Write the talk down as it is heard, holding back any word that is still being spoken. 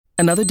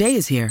Another day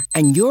is here,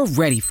 and you're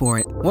ready for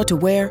it. What to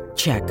wear?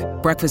 Check.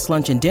 Breakfast,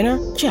 lunch, and dinner?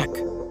 Check.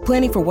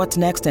 Planning for what's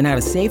next and how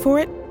to save for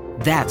it?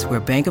 That's where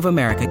Bank of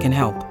America can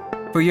help.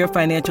 For your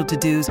financial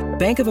to-dos,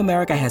 Bank of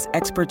America has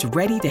experts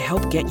ready to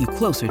help get you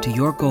closer to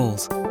your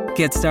goals.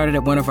 Get started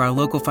at one of our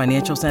local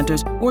financial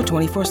centers or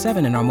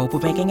 24/7 in our mobile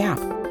banking app.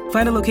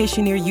 Find a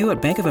location near you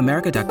at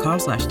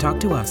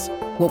bankofamerica.com/talktous.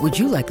 What would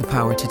you like the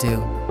power to do?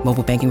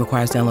 Mobile banking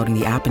requires downloading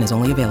the app and is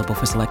only available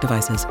for select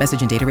devices.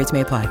 Message and data rates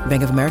may apply.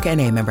 Bank of America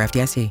N.A., member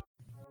FDIC.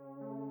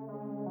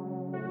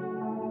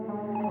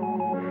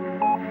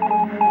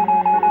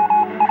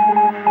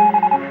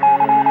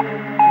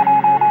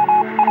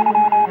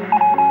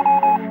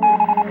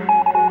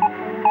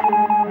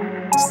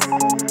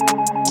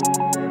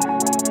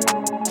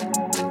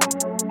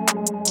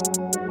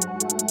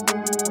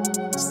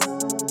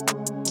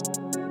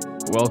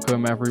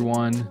 Welcome,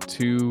 everyone,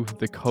 to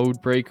the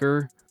Code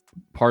Breaker,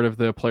 part of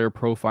the Player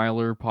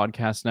Profiler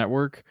podcast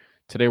network.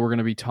 Today, we're going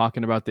to be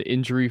talking about the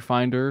Injury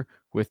Finder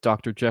with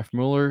Dr. Jeff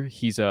Mueller.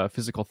 He's a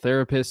physical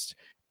therapist,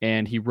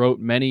 and he wrote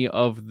many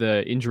of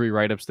the injury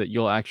write-ups that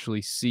you'll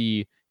actually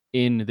see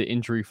in the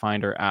Injury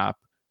Finder app.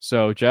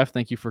 So, Jeff,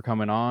 thank you for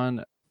coming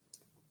on.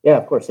 Yeah,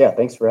 of course. Yeah,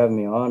 thanks for having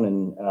me on,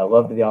 and I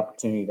loved the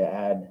opportunity to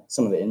add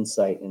some of the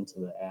insight into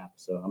the app.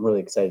 So I'm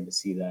really excited to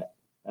see that.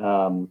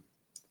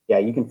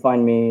 You can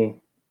find me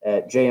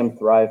at JM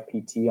Thrive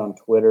PT on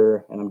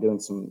Twitter, and I'm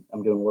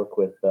doing work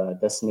with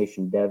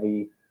Destination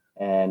Devi,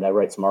 and I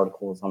write some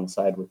articles on the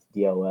side with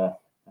DLF.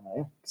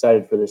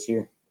 Excited for this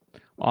year.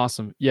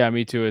 Awesome. Yeah,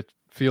 me too. It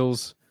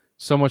feels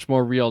so much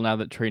more real now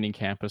that training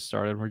camp has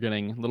started. We're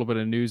getting a little bit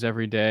of news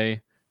every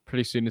day.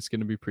 Pretty soon it's going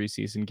to be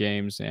preseason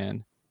games,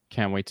 and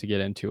can't wait to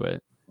get into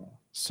it.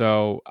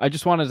 So I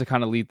just wanted to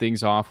kind of lead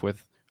things off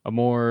with a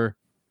more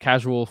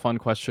casual, fun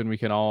question we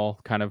can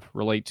all kind of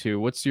relate to.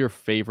 What's your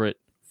favorite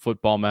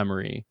football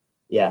memory?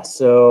 Yeah,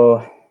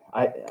 so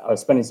I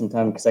was spending some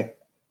time because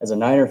as a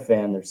Niner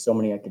fan, there's so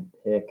many I could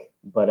pick,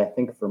 but I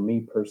think for me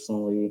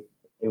personally,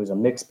 it was a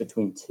mix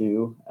between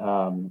two.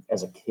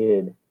 As a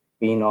kid,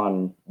 being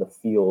on the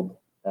field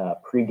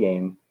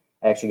pregame,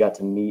 I actually got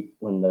to meet,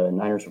 when the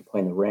Niners were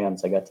playing the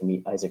Rams, I got to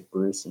meet Isaac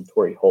Bruce and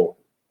Torrey Holt,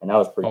 and that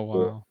was pretty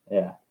cool. Wow.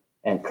 Yeah,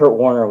 and Kurt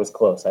Warner was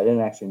close. I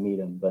didn't actually meet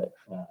him, but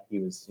he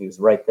was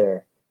right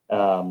there.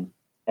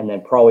 And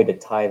then probably to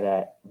tie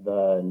that,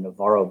 the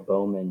Navarro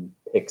Bowman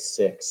pick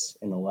six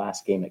in the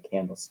last game at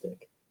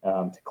Candlestick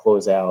to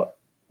close out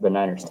the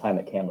Niners' time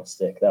at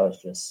Candlestick. That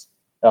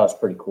was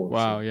pretty cool.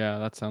 Wow, yeah,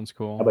 that sounds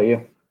cool. How about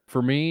you?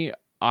 For me,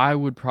 I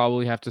would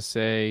probably have to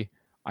say,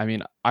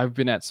 I've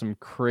been at some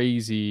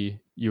crazy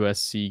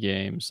USC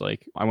games.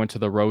 Like, I went to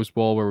the Rose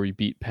Bowl where we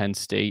beat Penn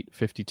State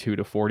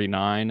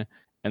 52-49,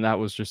 and that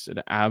was just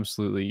an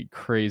absolutely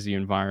crazy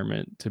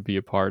environment to be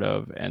a part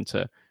of. And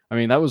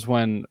that was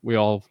when we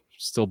all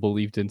still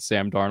believed in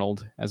Sam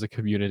Darnold as a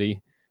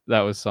community.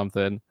 That was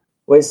something.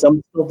 Wait,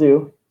 some still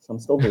do.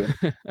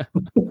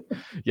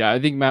 Yeah,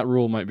 I think Matt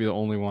Rule might be the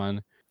only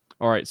one.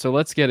 All right, so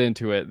let's get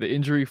into it. The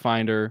Injury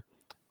Finder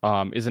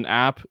is an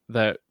app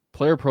that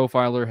Player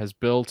Profiler has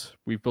built.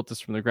 We've built this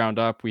from the ground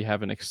up. We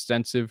have an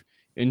extensive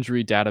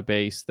injury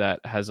database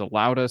that has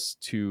allowed us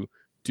to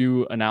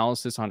do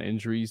analysis on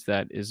injuries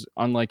that is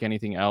unlike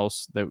anything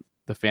else that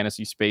the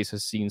fantasy space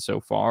has seen so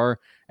far.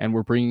 And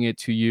we're bringing it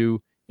to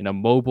you in a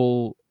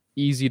mobile,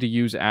 easy to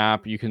use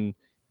app. You can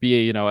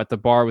be, at the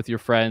bar with your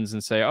friends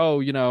and say,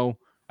 oh,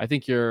 I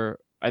think you're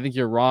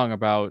wrong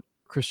about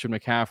Christian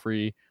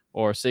McCaffrey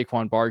or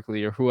Saquon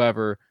Barkley or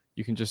whoever.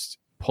 You can just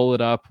pull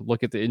it up,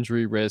 look at the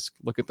injury risk,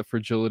 look at the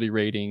fragility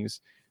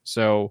ratings.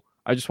 So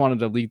I just wanted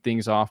to lead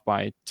things off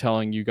by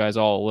telling you guys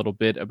all a little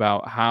bit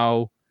about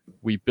how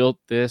we built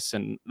this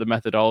and the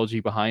methodology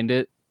behind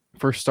it.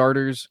 For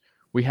starters,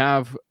 we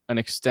have an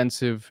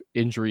extensive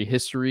injury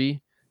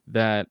history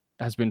that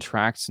has been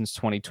tracked since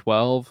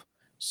 2012.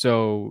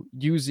 So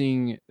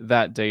using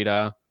that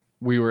data,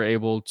 we were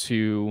able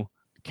to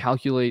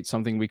calculate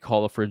something we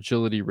call a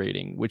fragility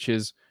rating, which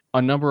is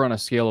a number on a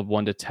scale of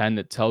 1 to 10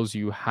 that tells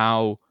you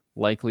how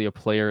likely a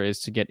player is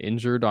to get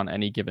injured on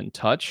any given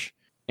touch.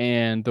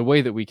 And the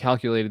way that we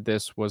calculated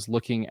this was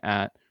looking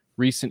at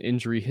recent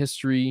injury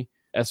history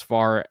as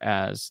far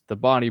as the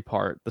body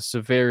part, the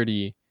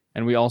severity,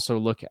 and we also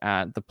look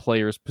at the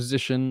player's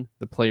position,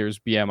 the player's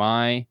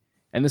BMI.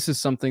 And this is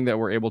something that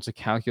we're able to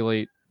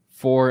calculate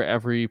for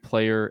every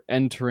player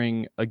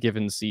entering a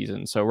given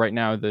season. So right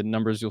now, the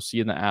numbers you'll see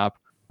in the app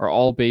are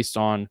all based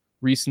on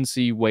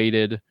recency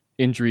weighted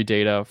injury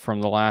data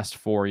from the last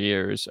 4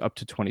 years up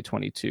to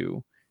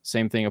 2022.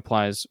 Same thing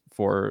applies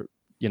for,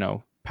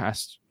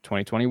 past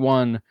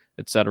 2021,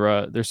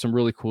 etc. There's some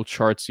really cool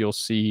charts you'll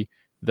see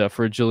the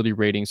fragility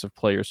ratings of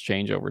players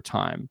change over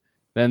time.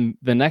 Then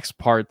the next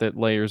part that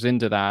layers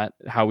into that,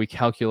 how we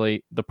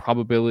calculate the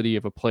probability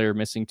of a player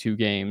missing 2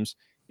 games,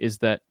 is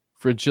that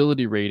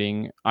fragility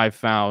rating I've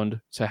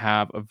found to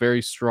have a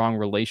very strong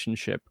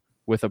relationship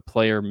with a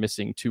player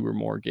missing 2 or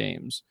more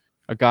games.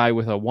 A guy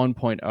with a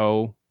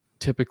 1.0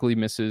 typically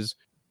misses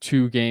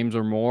 2 games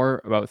or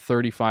more about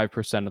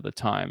 35% of the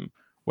time,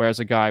 whereas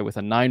a guy with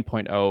a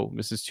 9.0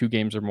 misses 2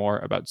 games or more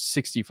about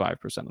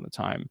 65% of the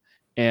time.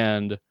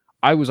 And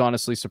I was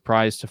honestly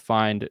surprised to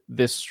find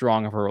this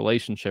strong of a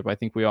relationship. I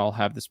think we all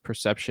have this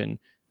perception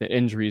that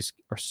injuries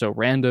are so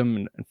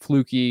random and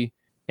fluky,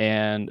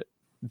 and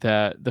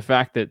that the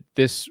fact that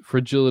this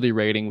fragility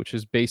rating, which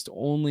is based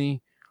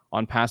only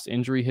on past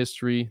injury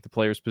history, the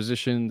player's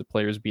position, the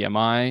player's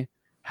BMI,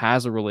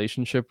 has a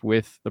relationship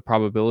with the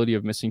probability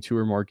of missing 2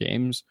 or more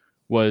games,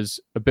 was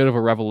a bit of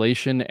a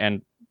revelation,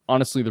 and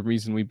honestly the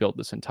reason we built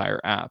this entire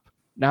app.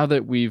 Now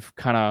that we've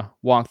kind of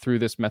walked through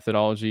this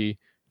methodology,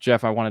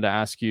 Jeff, I wanted to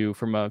ask you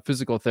from a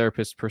physical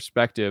therapist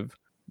perspective,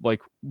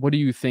 like, what do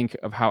you think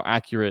of how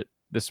accurate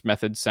this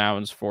method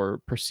sounds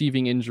for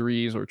perceiving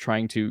injuries or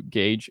trying to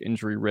gauge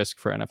injury risk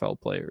for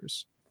NFL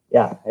players?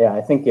 Yeah,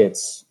 I think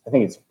it's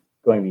going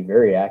to be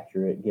very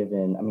accurate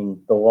given, I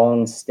mean, the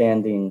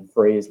long-standing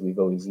phrase we've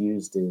always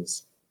used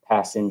is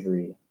past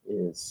injury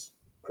is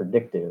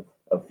predictive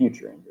of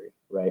future injury,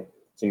 right?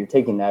 So you're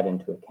taking that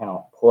into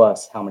account,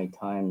 plus how many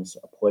times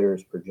a player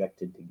is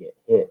projected to get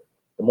hit.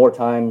 The more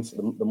times,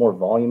 the more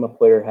volume a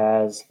player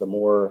has, the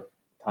more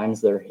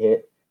times they're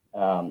hit,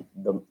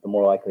 the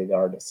more likely they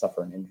are to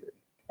suffer an injury.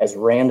 As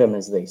random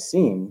as they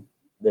seem,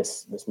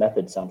 this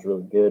method sounds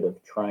really good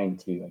of trying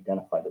to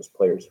identify those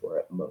players who are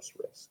at most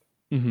risk.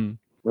 Mm-hmm.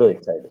 Really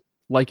excited.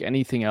 Like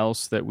anything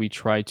else that we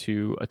try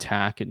to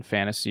attack in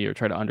fantasy or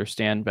try to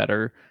understand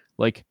better,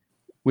 like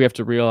we have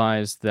to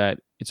realize that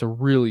it's a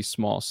really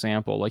small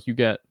sample. Like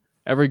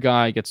every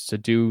guy gets to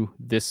do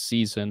this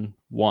season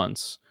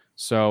once.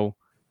 So,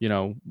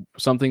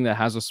 something that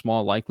has a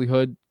small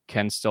likelihood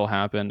can still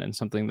happen, and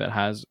something that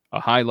has a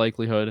high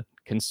likelihood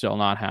can still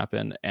not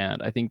happen.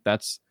 And I think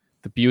that's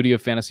the beauty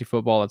of fantasy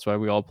football. That's why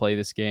we all play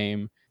this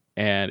game.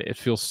 And it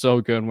feels so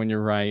good when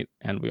you're right.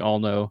 And we all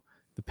know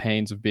the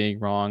pains of being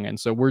wrong. And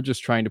so we're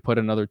just trying to put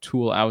another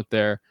tool out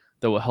there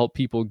that will help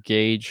people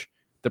gauge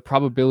the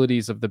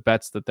probabilities of the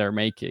bets that they're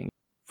making.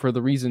 For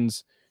the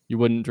reasons you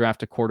wouldn't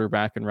draft a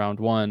quarterback in round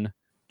 1,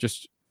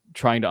 just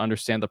trying to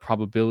understand the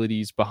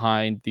probabilities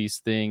behind these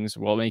things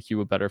will make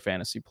you a better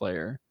fantasy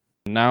player.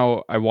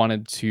 Now I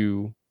wanted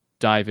to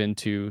dive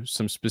into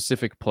some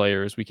specific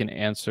players we can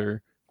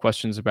answer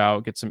questions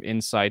about, get some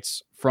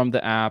insights from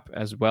the app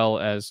as well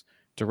as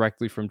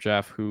directly from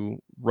Jeff, who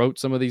wrote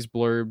some of these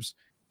blurbs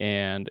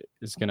and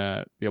is going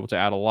to be able to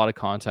add a lot of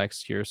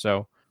context here.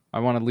 So I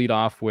want to lead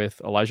off with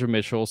Elijah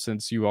Mitchell,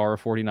 since you are a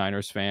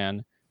 49ers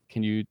fan.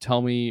 Can you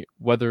tell me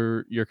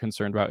whether you're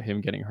concerned about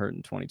him getting hurt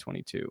in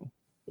 2022?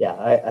 Yeah,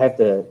 I have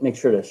to make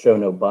sure to show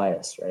no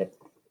bias, right?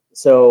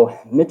 So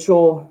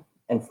Mitchell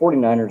and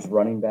 49ers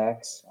running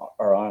backs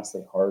are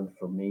honestly hard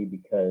for me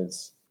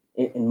because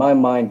in my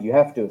mind, you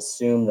have to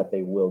assume that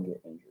they will get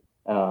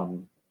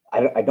injured.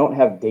 I don't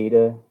have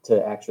data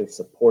to actually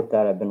support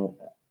that.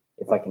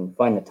 If I can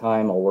find the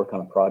time, I'll work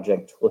on a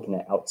project looking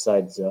at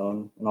outside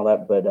zone and all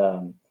that. But,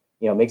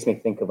 it makes me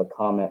think of a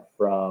comment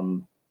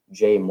from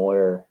Jay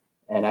Moyer.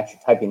 And actually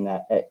typing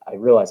that, I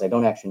realize I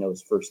don't actually know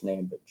his first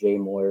name, but Jay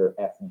Moyer,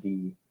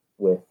 FD,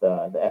 with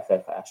the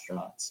FF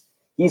Astronauts.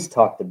 He's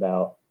talked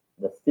about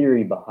the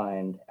theory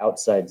behind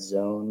outside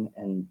zone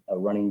and a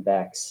running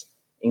back's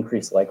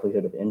increased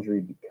likelihood of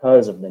injury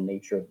because of the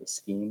nature of the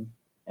scheme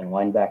and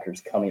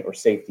linebackers coming or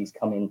safeties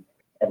coming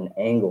at an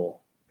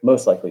angle,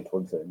 most likely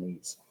towards their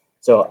knees.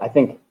 So I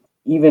think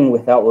even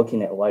without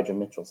looking at Elijah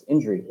Mitchell's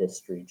injury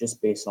history,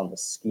 just based on the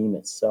scheme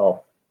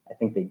itself, I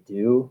think the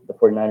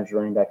 49ers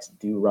running backs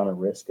do run a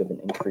risk of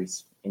an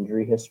increased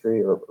injury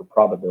history or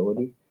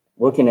probability.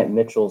 Looking at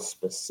Mitchell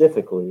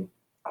specifically,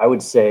 I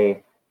would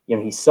say,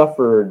 he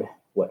suffered,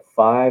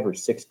 5 or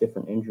 6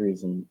 different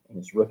injuries in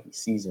his rookie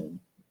season.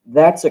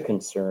 That's a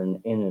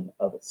concern in and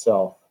of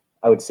itself.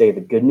 I would say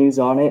the good news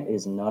on it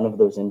is none of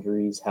those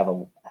injuries have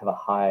a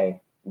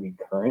high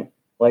recurrent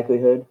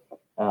likelihood.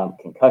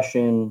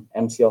 Concussion,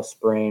 MCL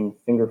sprain,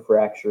 finger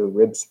fracture,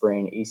 rib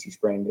sprain, AC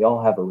sprain, they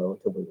all have a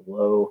relatively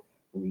low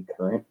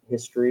recurrent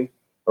history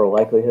or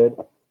likelihood.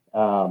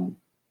 And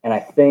I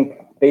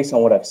think based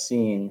on what I've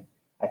seen,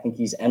 I think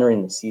he's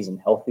entering the season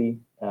healthy.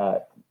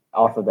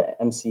 Off of the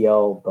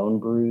MCL bone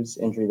bruise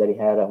injury that he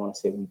had, I want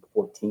to say week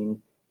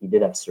 14, he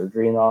did have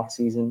surgery in the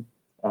offseason.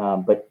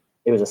 But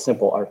it was a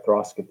simple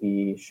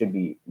arthroscopy, should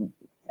be,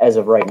 as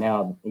of right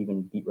now,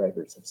 even beat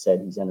writers have said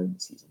he's entered the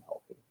season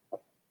healthy.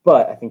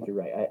 But I think you're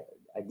right.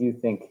 I do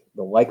think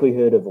the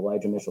likelihood of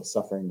Elijah Mitchell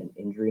suffering an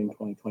injury in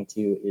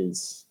 2022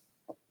 is,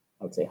 I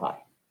would say, high.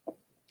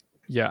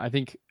 Yeah, I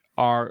think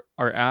our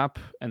app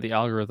and the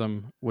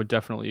algorithm would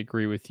definitely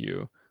agree with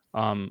you.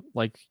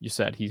 Like you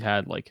said, he's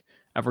had like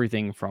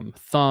everything from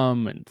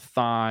thumb and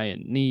thigh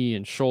and knee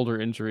and shoulder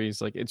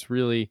injuries. Like, it's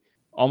really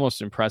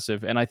almost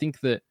impressive. And I think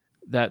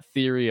that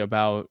theory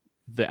about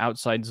the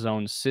outside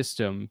zone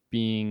system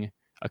being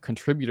a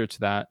contributor to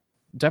that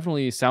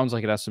definitely sounds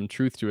like it has some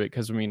truth to it.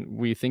 Because I mean,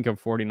 we think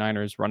of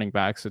 49ers running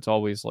backs, it's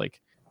always like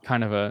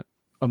kind of a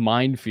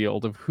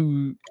minefield of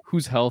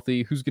who's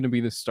healthy, who's going to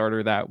be the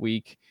starter that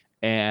week,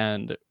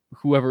 and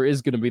whoever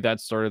is going to be that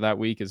starter that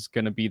week is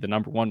going to be the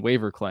number one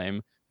waiver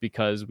claim,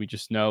 because we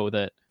just know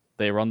that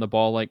they run the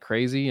ball like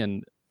crazy,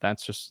 and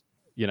That's just,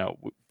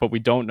 but we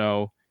don't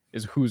know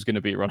is who's going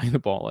to be running the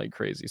ball like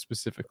crazy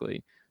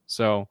specifically.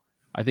 So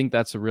I think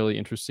that's a really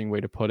interesting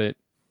way to put it.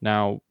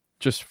 Now,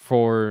 just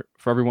for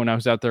everyone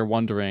who's out there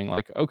wondering,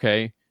 like,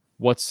 okay,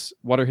 what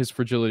are his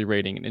fragility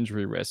rating and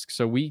injury risk?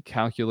 So we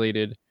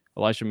calculated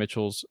Elijah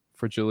Mitchell's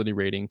fragility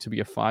rating to be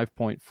a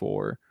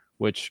 5.4,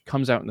 which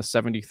comes out in the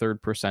 73rd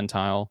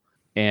percentile,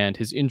 and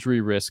his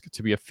injury risk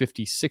to be a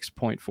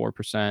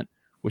 56.4%,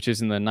 which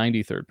is in the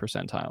 93rd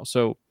percentile.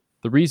 So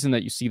the reason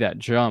that you see that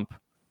jump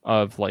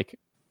of like,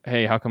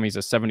 hey, how come he's a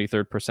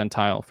 73rd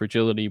percentile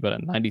fragility but a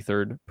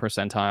 93rd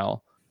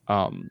percentile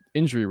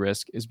injury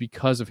risk is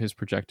because of his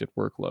projected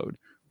workload.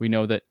 We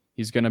know that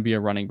he's going to be a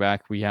running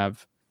back.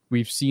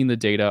 We've seen the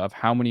data of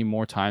how many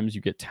more times you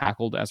get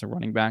tackled as a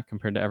running back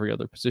compared to every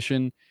other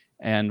position.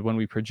 And when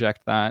we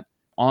project that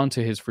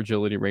onto his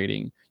fragility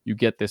rating, you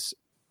get this,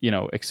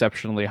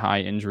 exceptionally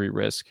high injury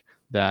risk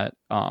that,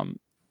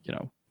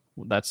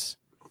 that's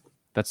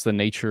the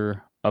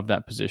nature of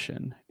that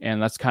position.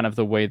 And that's kind of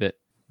the way that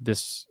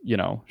this,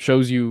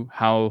 shows you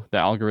how the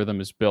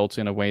algorithm is built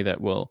in a way that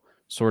will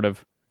sort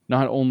of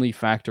not only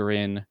factor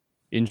in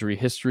injury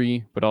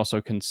history, but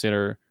also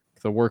consider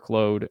the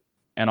workload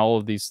and all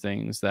of these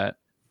things that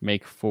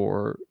make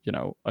for,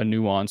 a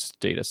nuanced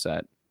data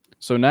set.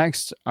 So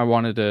next, I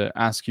wanted to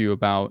ask you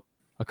about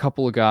a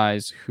couple of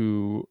guys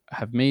who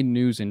have made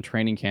news in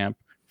training camp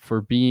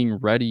for being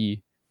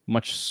ready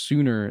much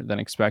sooner than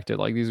expected.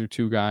 Like, these are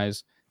two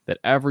guys that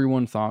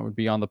everyone thought would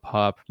be on the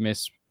pup,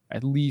 miss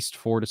at least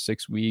 4 to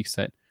 6 weeks.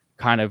 That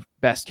kind of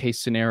best case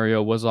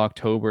scenario was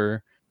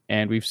October.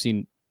 And we've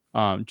seen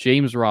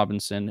James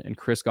Robinson and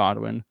Chris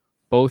Godwin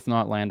both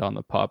not land on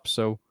the pup.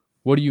 So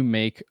what do you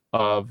make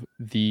of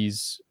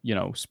these,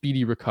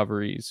 speedy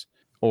recoveries,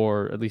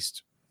 or at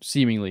least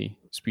seemingly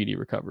speedy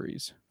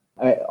recoveries?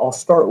 I'll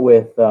start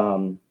with,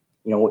 I'm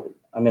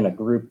in a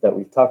group that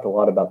we've talked a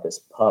lot about this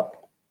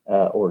pup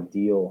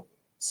ordeal.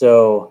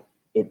 So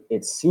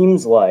it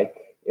seems like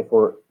if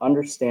we're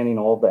understanding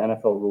all the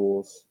NFL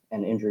rules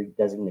and injury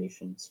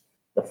designations,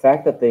 the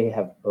fact that they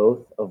have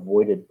both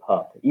avoided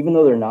pup, even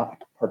though they're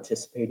not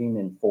participating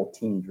in full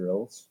team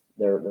drills,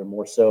 they're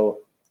more so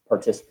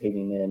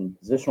participating in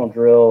positional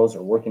drills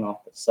or working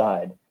off the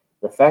side.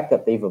 The fact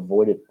that they've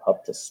avoided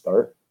pup to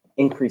start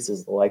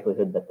increases the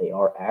likelihood that they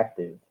are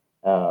active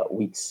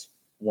weeks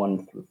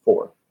 1 through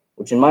 4,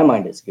 which in my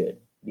mind is good,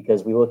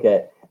 because we look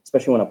at,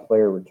 especially when a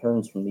player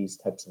returns from these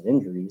types of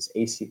injuries,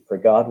 for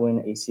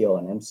Godwin, ACL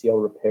and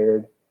MCL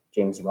repaired,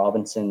 James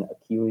Robinson,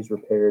 Achilles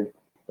repaired.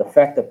 The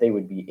fact that they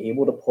would be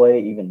able to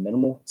play even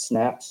minimal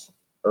snaps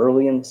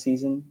early in the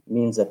season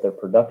means that their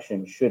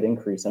production should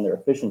increase and their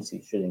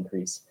efficiency should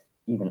increase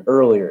even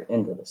earlier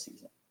into the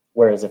season.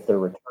 Whereas if they're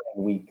returning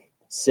week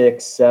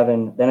 6,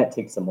 7, then it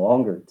takes them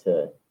longer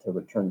to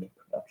return to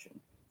production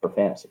for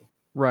fantasy.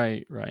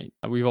 Right.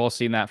 We've all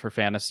seen that for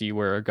fantasy,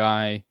 where a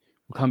guy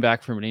will come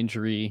back from an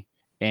injury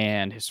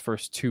and his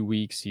first 2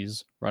 weeks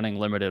he's running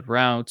limited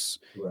routes.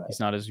 Right. He's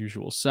not his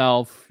usual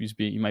self.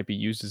 He might be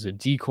used as a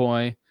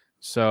decoy.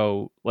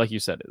 So like you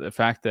said, the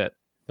fact that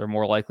they're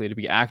more likely to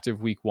be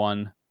active week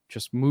 1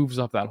 just moves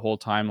up that whole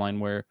timeline,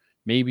 where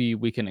maybe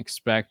we can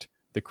expect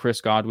the Chris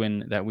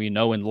Godwin that we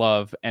know and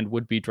love and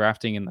would be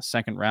drafting in the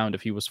 2nd round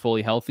if he was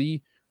fully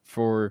healthy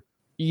for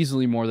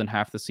easily more than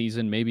half the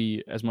season,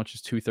 maybe as much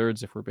as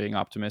 2/3 if we're being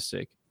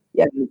optimistic.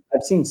 Yeah,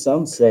 I've seen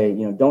some say,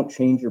 don't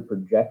change your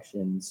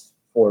projections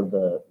for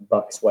the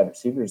Bucs wide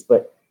receivers.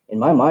 But in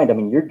my mind, I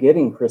mean, you're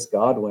getting Chris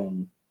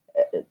Godwin.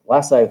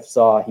 Last I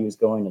saw, he was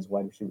going as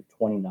wide receiver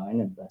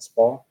 29 in best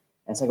ball.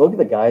 And it's like, look at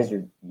the guys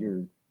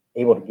you're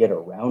able to get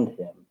around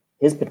him.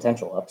 His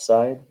potential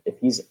upside, if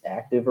he's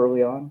active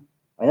early on,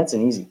 I mean, that's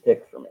an easy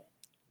pick for me.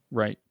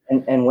 Right.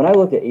 And when I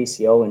look at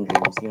ACL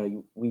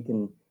injuries, we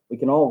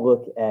can all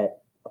look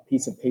at a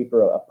piece of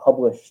paper, a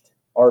published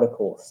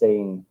article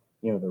saying,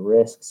 the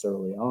risks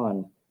early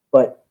on.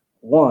 But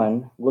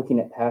one, looking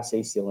at past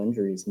ACL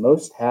injuries,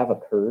 most have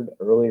occurred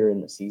earlier in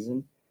the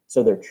season.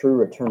 So their true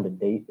return to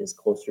date is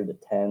closer to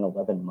 10,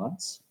 11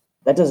 months.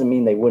 That doesn't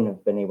mean they wouldn't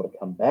have been able to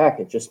come back.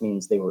 It just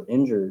means they were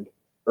injured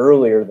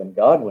earlier than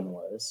Godwin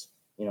was,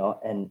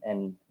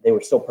 and they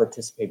were still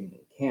participating in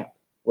camp.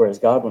 Whereas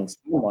Godwin's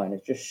timeline,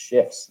 it just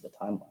shifts the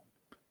timeline.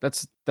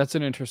 That's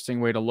an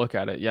interesting way to look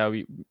at it. Yeah,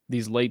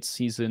 these late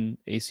season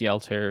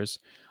ACL tears.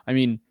 I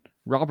mean,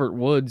 Robert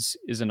Woods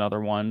is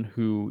another one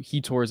who he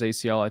tore his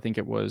ACL. I think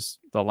it was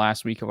the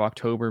last week of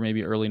October,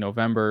 maybe early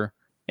November,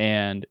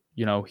 and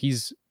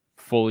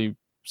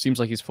seems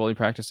like he's fully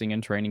practicing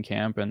in training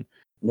camp, and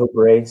no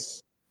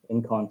brace,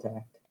 in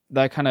contact.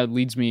 That kind of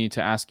leads me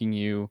to asking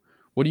you,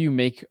 what do you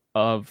make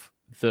of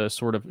the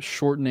sort of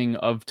shortening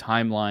of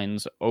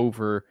timelines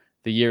over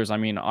the years? I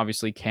mean,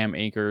 obviously Cam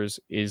Akers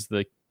is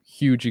the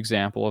huge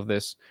example of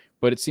this,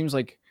 but it seems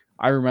like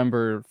I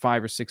remember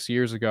 5 or 6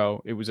 years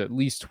ago, it was at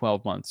least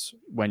 12 months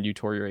when you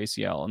tore your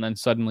ACL, and then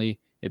suddenly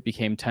it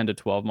became 10 to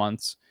 12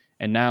 months.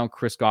 And now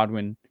Chris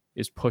Godwin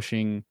is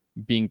pushing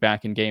being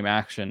back in game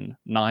action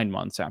 9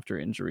 months after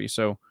injury.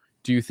 So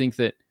do you think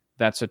that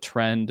that's a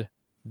trend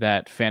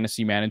that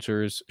fantasy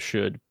managers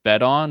should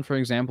bet on, for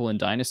example, in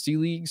dynasty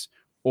leagues?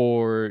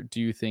 Or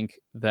do you think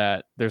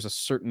that there's a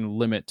certain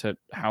limit to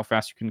how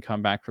fast you can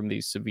come back from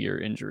these severe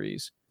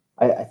injuries?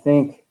 I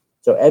think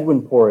so.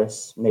 Edwin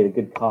Porras made a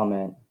good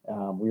comment.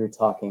 We were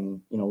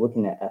talking,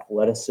 looking at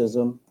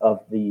athleticism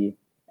of the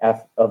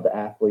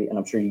athlete, and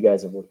I'm sure you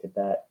guys have looked at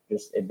that,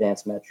 just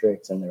advanced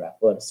metrics and their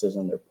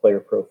athleticism, their player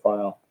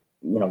profile,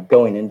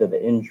 going into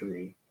the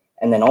injury,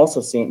 and then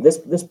also seeing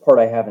this part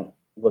I haven't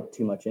looked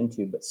too much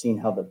into, but seeing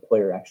how the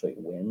player actually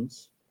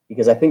wins,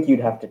 because I think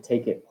you'd have to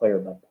take it player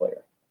by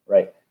player,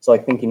 right? So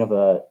like think of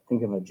a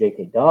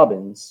J.K.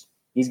 Dobbins,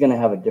 he's going to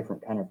have a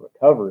different kind of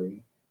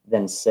recovery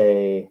than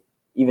say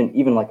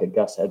even like a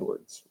Gus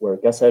Edwards, where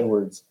Gus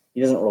Edwards, he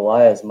doesn't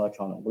rely as much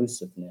on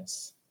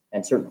elusiveness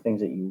and certain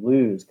things that you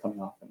lose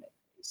coming off an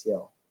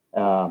ACL,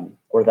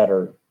 or that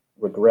are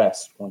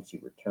regressed once you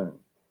return.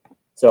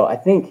 So I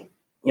think,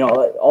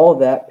 all of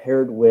that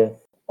paired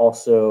with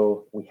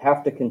also, we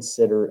have to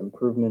consider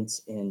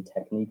improvements in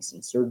techniques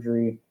in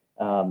surgery.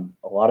 A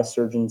lot of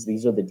surgeons,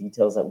 these are the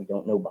details that we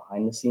don't know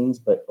behind the scenes,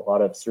 but a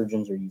lot of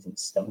surgeons are using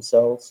stem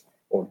cells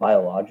or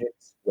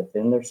biologics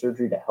within their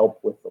surgery to help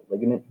with the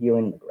ligament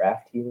healing, the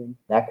graft healing.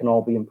 That can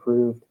all be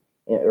improved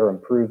or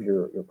improve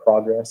your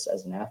progress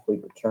as an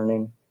athlete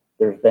returning.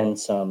 There's been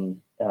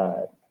some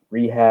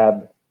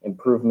rehab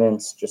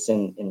improvements just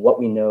in what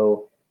we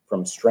know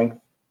from strength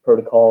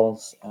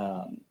protocols,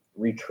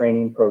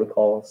 retraining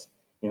protocols.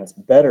 It's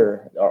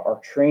better. Our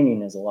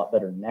training is a lot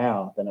better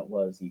now than it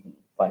was even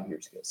 5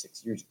 years ago,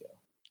 6 years ago.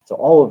 So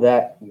all of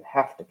that you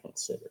have to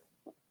consider.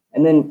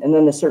 And then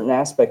there's certain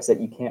aspects that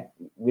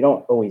we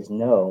don't always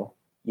know.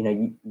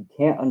 You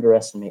can't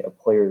underestimate a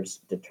player's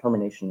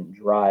determination and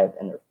drive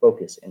and their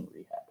focus in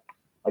rehab.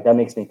 Like that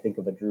makes me think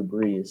of a Drew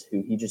Brees,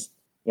 who he just,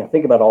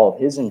 think about all of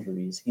his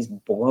injuries. He's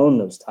blown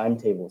those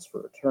timetables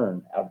for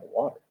return out of the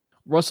water.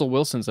 Russell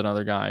Wilson's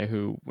another guy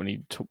who, when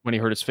he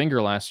hurt his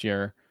finger last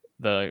year,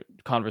 the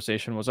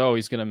conversation was, oh,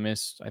 he's going to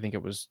miss, I think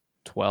it was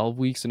 12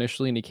 weeks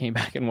initially, and he came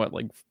back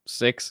in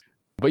 6.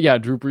 But yeah,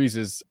 Drew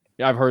Brees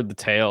I've heard the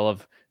tale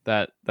of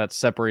that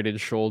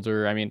separated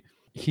shoulder. I mean,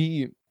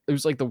 it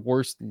was like the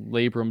worst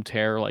labrum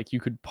tear like you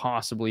could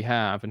possibly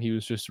have, and he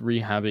was just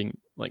rehabbing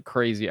like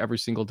crazy every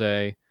single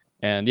day.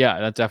 And yeah,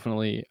 that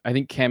definitely, I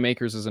think Cam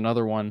Akers is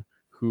another one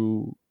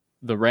who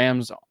in the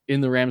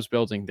Rams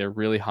building, they're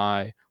really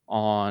high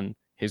on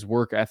his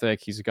work ethic.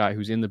 He's a guy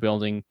who's in the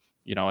building,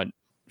 at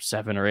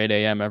 7 or 8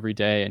 a.m. every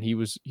day, and he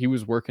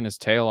was working his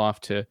tail off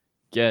to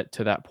get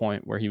to that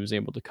point where he was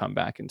able to come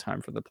back in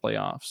time for the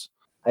playoffs.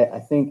 I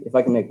think if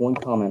I can make one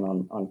comment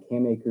on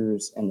Cam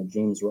Akers and the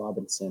James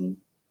Robinson,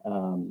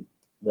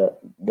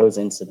 those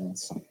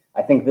incidents,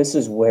 I think this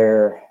is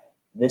where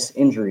this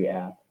injury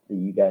app that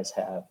you guys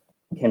have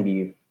can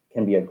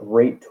be a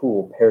great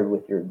tool paired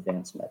with your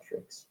advanced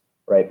metrics,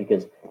 right?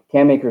 Because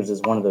Cam Akers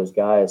is one of those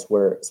guys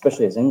where,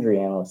 especially as injury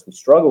analysts, we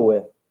struggle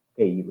with,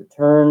 okay, you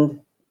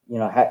returned,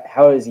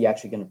 how is he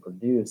actually going to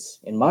produce?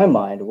 In my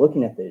mind,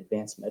 looking at the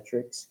advanced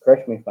metrics,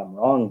 correct me if I'm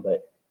wrong,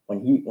 but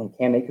when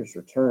Cam Akers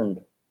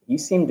returned, he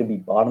seemed to be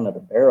bottom of the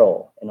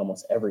barrel in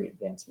almost every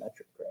advanced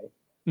metric,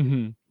 right?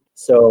 Mm-hmm.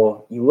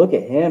 So you look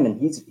at him,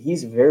 and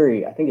he's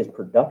very, I think his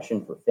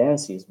production for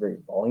fantasy is very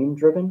volume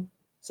driven.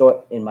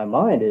 So in my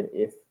mind,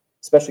 if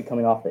especially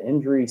coming off the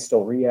injury,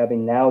 still rehabbing,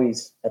 now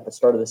he's at the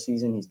start of the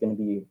season, he's going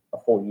to be a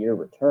full year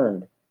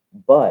returned.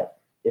 But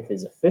if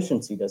his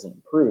efficiency doesn't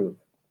improve,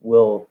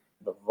 will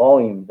the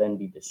volume then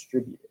be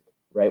distributed,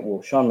 right?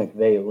 Will Sean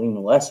McVay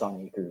lean less on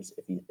Akers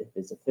if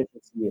his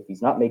efficiency, if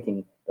he's not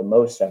making the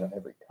most out of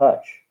every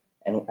touch?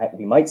 And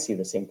we might see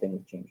the same thing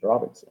with James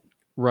Robinson.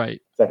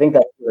 Right. So I think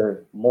that's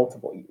where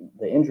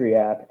the injury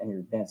app and your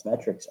advanced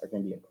metrics are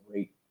going to be a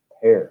great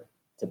pair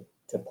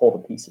to pull the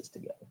pieces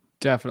together.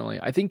 Definitely.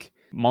 I think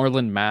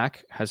Marlon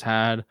Mack has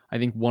had,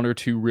 1 or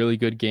 2 really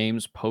good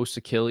games post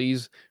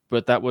Achilles,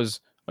 but that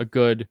was a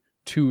good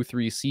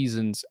 2-3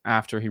 seasons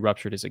after he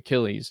ruptured his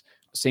Achilles.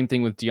 Same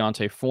thing with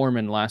Deontay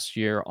Foreman last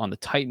year on the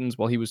Titans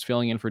while he was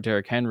filling in for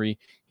Derrick Henry.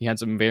 He had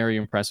some very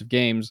impressive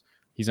games.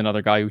 He's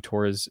another guy who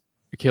tore his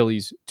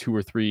Achilles 2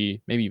 or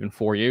 3, maybe even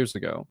 4 years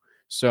ago.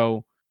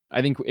 So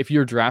I think if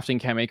you're drafting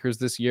Cam Akers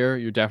this year,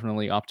 you're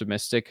definitely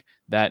optimistic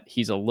that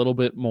he's a little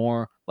bit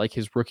more like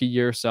his rookie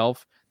year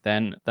self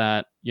than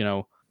that,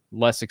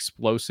 less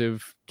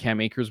explosive Cam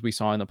Akers we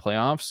saw in the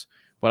playoffs.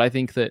 But I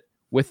think that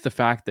with the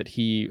fact that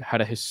he had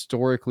a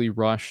historically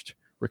rushed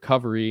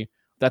recovery,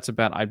 that's a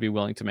bet I'd be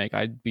willing to make.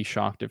 I'd be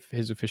shocked if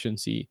his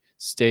efficiency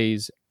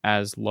stays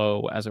as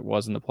low as it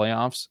was in the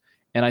playoffs.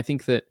 And I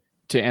think that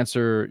to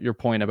answer your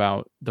point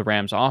about the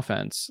Rams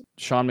offense,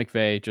 Sean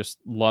McVay just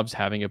loves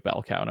having a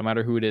bell cow, no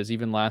matter who it is.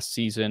 Even last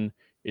season,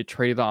 it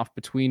traded off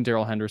between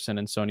Darrell Henderson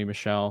and Sony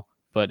Michel,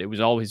 but it was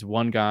always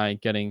one guy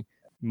getting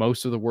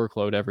most of the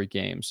workload every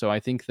game. So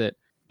I think that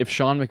if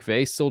Sean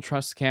McVay still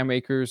trusts Cam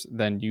Akers,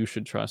 then you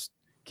should trust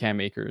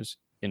Cam Akers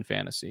in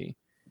fantasy.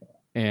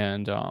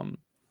 And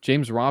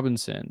James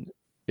Robinson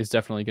is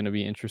definitely going to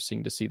be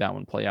interesting to see that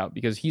one play out,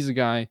 because he's a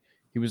guy,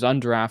 he was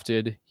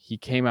undrafted. He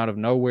came out of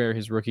nowhere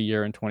his rookie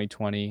year in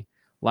 2020.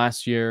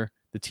 Last year,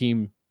 the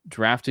team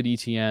drafted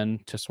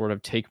ETN to sort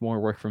of take more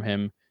work from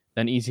him.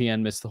 Then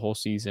ETN missed the whole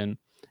season.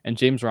 And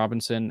James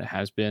Robinson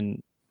has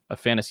been a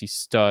fantasy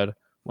stud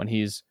when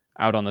he's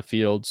out on the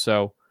field.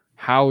 So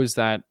how is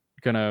that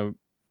going to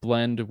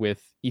blend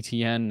with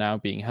ETN now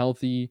being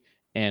healthy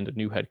and a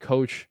new head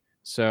coach?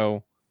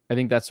 So I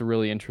think that's a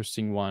really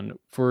interesting one.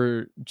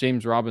 For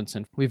James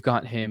Robinson, we've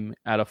got him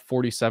at a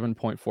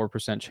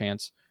 47.4%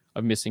 chance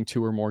of missing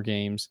 2 or more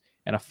games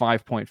and a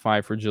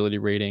 5.5 fragility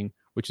rating,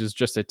 which is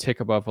just a tick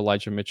above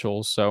Elijah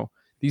Mitchell's. So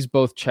these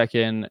both check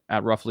in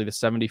at roughly the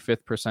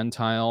 75th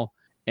percentile.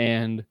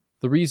 And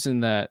the reason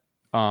that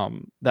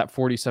that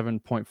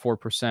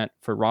 47.4%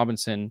 for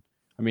Robinson,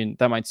 I mean,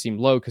 that might seem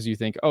low because you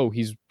think, oh,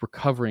 he's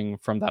recovering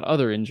from that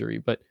other injury.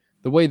 But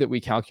the way that we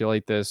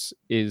calculate this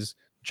is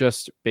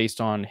just based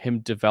on him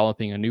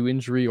developing a new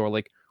injury, or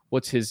like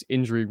what's his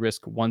injury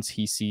risk once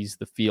he sees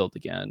the field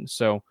again.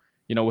 So,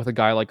 with a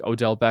guy like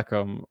Odell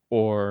Beckham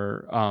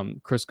or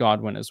Chris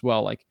Godwin as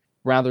well, like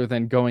rather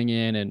than going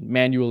in and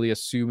manually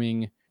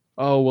assuming,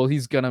 oh, well,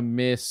 he's going to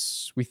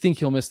miss, we think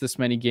he'll miss this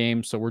many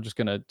games, so we're just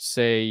going to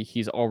say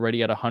he's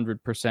already at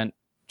 100%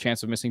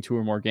 chance of missing 2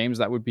 or more games,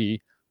 that would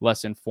be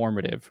less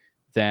informative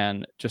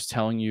than just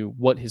telling you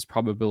what his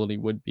probability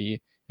would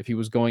be if he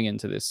was going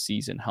into this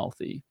season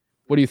healthy.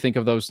 What do you think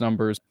of those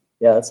numbers?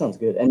 Yeah, that sounds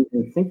good. And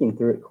thinking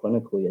through it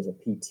clinically as a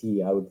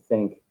PT, I would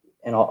think,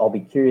 and I'll be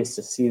curious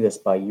to see this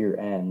by year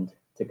end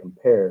to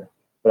compare,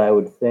 but I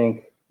would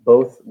think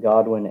both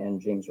Godwin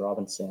and James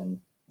Robinson,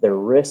 their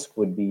risk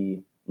would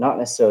be not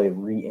necessarily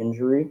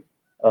re-injury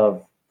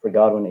for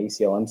Godwin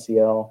ACL,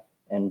 MCL,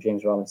 and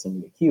James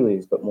Robinson the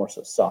Achilles, but more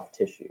so soft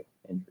tissue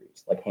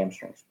injuries like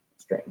hamstring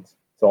strains.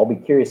 So I'll be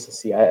curious to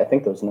see. I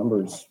think those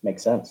numbers make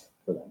sense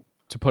for them.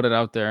 To put it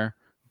out there,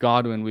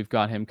 Godwin, we've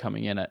got him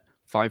coming in at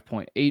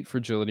 5.8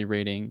 fragility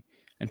rating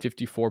and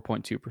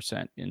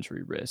 54.2%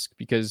 injury risk,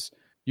 because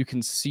you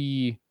can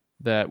see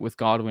that with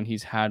Godwin,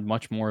 he's had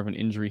much more of an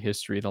injury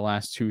history the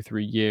last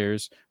 2-3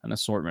 years, an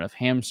assortment of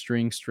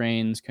hamstring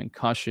strains,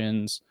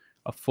 concussions,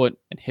 a foot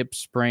and hip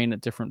sprain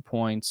at different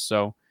points.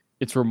 So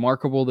it's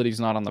remarkable that he's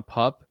not on the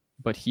PUP,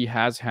 but he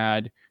has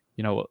had,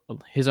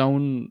 his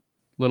own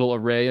little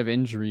array of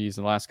injuries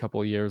in the last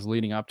couple of years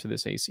leading up to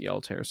this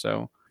ACL tear.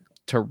 So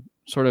to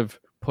sort of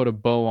put a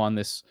bow on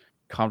this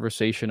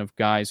conversation of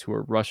guys who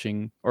are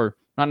rushing, or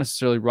not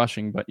necessarily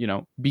rushing, but,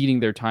 beating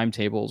their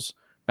timetables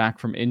back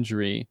from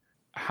injury,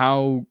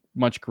 how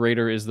much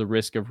greater is the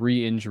risk of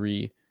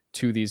re-injury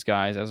to these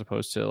guys as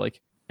opposed to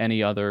like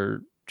any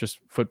other just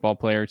football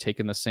player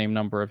taking the same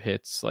number of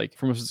hits, like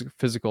from a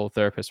physical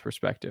therapist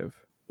perspective?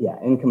 Yeah,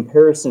 in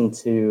comparison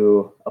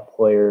to a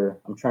player,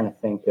 I'm trying to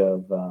think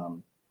of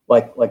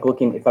like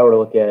looking, if I were to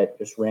look at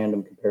just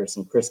random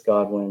comparison, Chris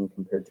Godwin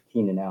compared to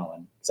Keenan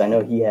Allen, because I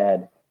know he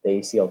had the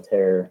ACL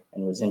tear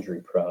and was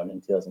injury prone in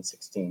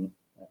 2016.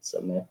 That's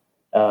a myth.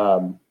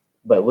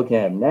 But looking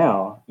at him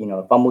now,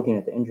 if I'm looking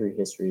at the injury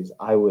histories,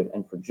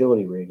 and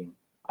fragility rating,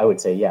 I would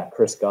say, yeah,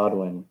 Chris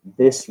Godwin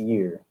this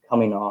year,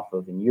 coming off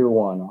of in year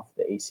one, off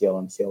the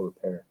ACL, MCL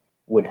repair,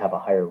 would have a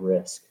higher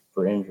risk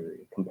for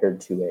injury compared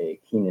to a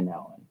Keenan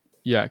Allen.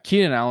 Yeah,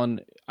 Keenan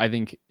Allen, I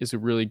think, is a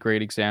really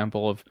great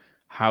example of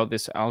how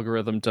this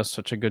algorithm does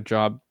such a good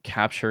job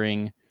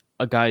capturing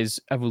a guy's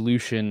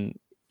evolution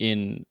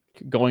in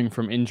going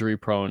from injury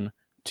prone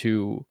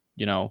to,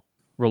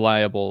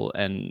 reliable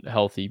and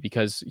healthy,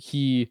 because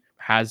he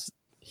had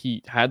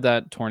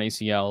that torn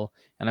ACL,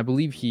 and I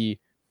believe he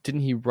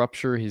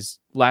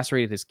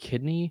lacerated his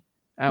kidney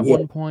at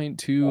one point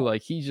too. Yeah.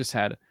 Like he just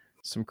had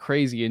some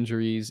crazy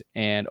injuries,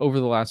 and over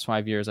the last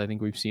 5 years, I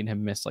think we've seen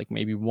him miss like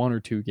maybe 1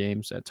 or 2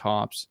 games at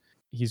tops.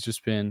 He's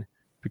just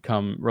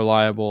become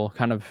reliable,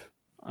 kind of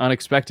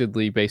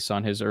unexpectedly based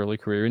on his early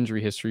career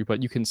injury history,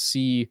 but you can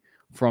see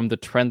from the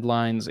trend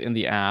lines in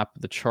the app,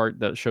 the chart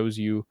that shows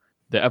you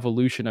the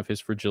evolution of his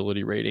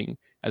fragility rating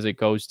as it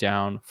goes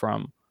down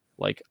from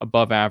like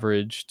above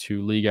average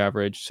to league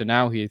average. So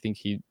now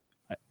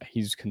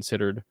he's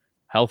considered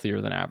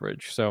healthier than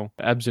average. So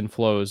ebbs and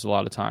flows a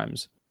lot of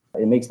times.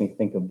 It makes me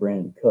think of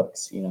Brandon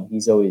Cooks.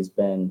 He's always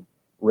been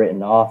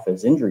written off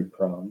as injury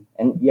prone.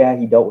 And yeah,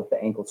 he dealt with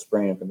the ankle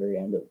sprain at the very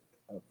end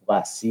of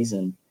last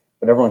season,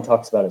 but everyone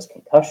talks about his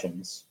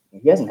concussions.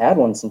 He hasn't had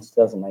one since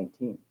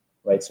 2019,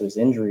 right? So his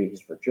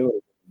fragility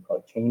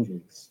probably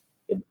changes.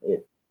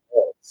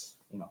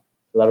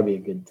 So that'll be a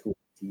good tool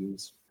to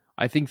use.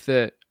 I think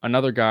that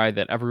another guy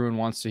that everyone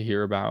wants to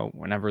hear about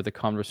whenever the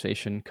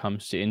conversation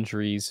comes to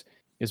injuries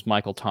is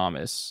Michael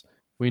Thomas.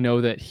 We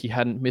know that he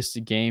hadn't missed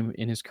a game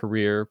in his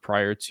career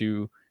prior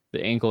to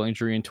the ankle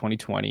injury in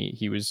 2020.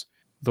 He was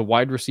the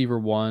wide receiver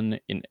 1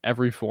 in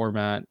every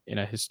format in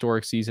a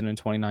historic season in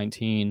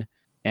 2019,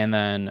 and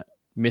then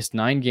missed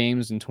 9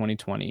 games in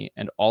 2020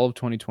 and all of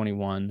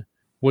 2021.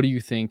 What do you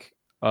think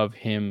of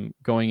him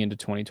going into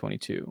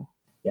 2022?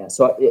 Yeah,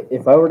 so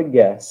if I were to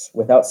guess,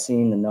 without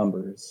seeing the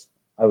numbers,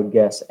 I would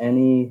guess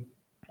any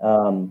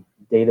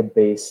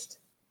data-based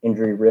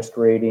injury risk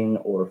rating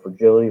or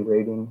fragility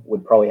rating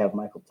would probably have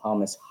Michael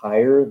Thomas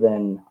higher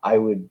than I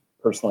would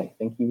personally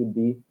think he would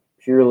be,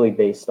 purely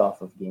based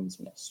off of games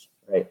missed,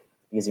 right?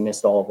 because he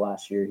missed all of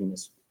last year. He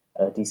missed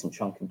a decent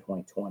chunk in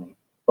 2020.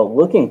 But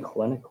looking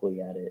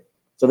clinically at it,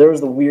 so there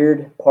was the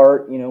weird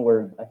part,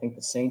 where I think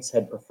the Saints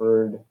had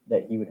preferred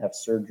that he would have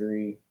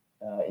surgery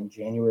in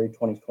January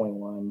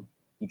 2021.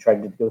 He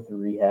tried to go through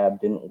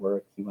rehab, didn't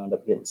work. He wound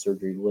up getting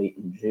surgery late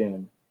in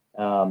June.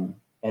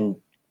 And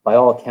by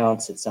all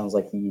accounts, it sounds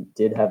like he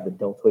did have the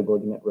deltoid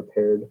ligament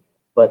repaired.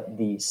 But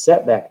the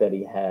setback that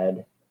he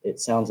had, it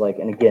sounds like,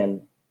 and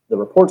again, the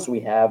reports we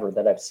have or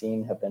that I've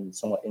seen have been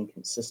somewhat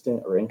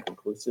inconsistent or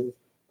inconclusive,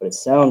 but it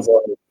sounds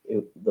like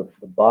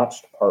the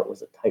botched part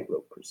was a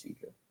tightrope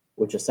procedure,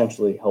 which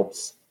essentially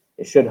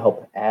should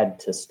help add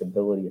to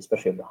stability,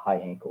 especially of the high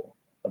ankle,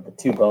 of the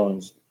two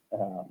bones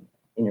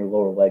in your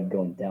lower leg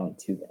going down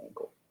to the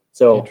ankle.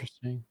 So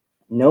Interesting.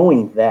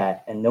 Knowing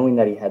that, and knowing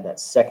that he had that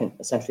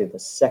essentially the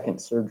second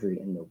surgery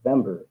in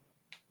November,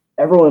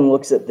 everyone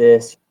looks at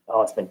this,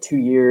 oh, it's been 2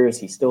 years,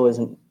 he still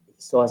hasn't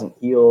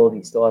healed,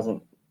 he still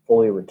hasn't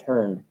fully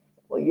returned.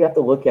 Well, you have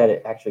to look at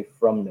it actually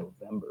from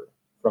November,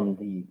 from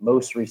the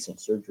most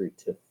recent surgery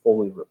to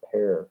fully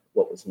repair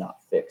what was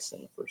not fixed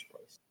in the first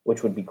place,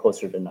 which would be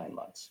closer to 9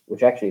 months,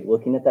 which actually,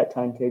 looking at that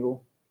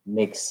timetable,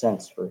 makes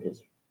sense for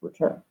his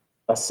return.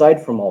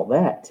 Aside from all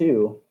that,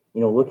 too,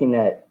 looking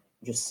at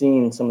just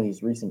seeing some of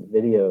these recent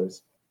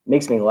videos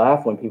makes me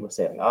laugh when people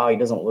say, like, oh, he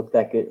doesn't look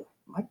that good.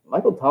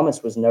 Michael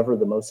Thomas was never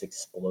the most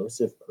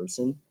explosive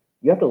person.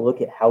 You have to look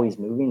at how he's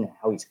moving and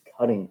how he's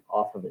cutting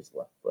off of his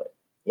left foot.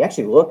 He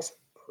actually looks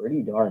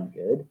pretty darn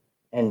good.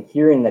 And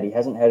hearing that he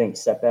hasn't had any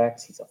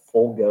setbacks, he's a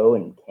full go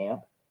in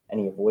camp, and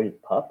he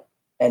avoided PUP.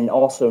 And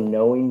also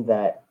knowing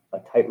that a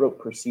tightrope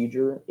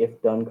procedure,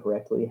 if done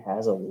correctly,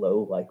 has a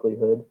low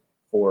likelihood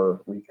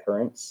for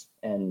recurrence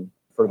and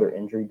further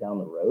injury down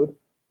the road.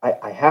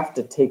 I have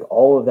to take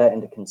all of that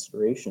into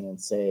consideration and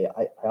say,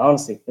 I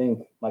honestly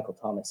think Michael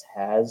Thomas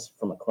has,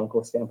 from a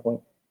clinical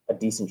standpoint, a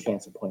decent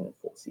chance of playing a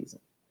full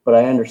season. But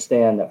I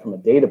understand that from a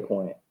data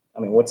point,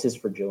 what's his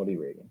fragility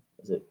rating?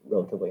 Is it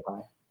relatively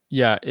high?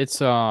 Yeah,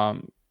 it's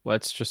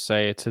let's just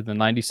say it's in the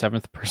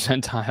 97th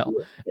percentile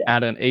Yeah.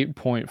 at an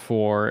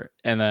 8.4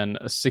 and then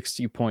a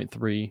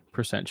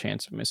 60.3%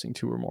 chance of missing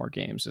 2 or more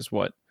games is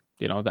what,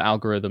 the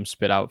algorithm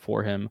spit out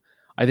for him.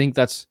 I think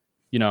that's,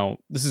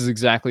 this is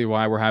exactly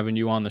why we're having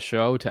you on the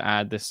show, to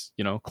add this,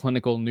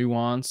 clinical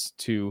nuance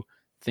to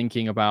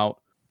thinking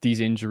about these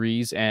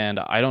injuries. And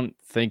I don't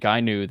think I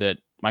knew that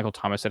Michael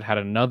Thomas had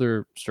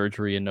another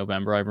surgery in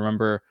November. I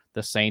remember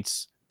the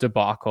Saints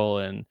debacle,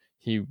 and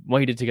he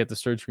waited to get the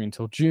surgery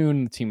until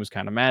June. The team was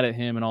kind of mad at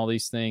him and all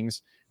these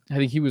things. I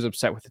think he was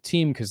upset with the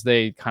team because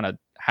they kind of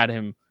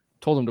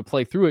told him to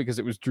play through it because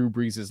it was Drew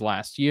Brees'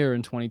 last year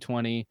in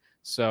 2020.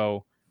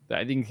 So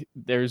I think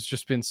there's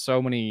just been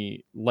so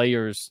many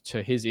layers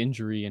to his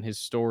injury and his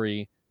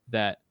story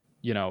that,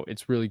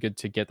 it's really good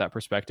to get that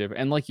perspective.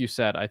 And like you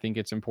said, I think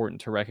it's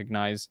important to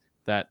recognize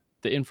that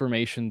the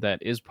information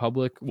that is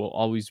public will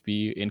always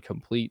be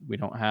incomplete. We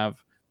don't have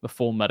the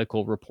full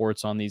medical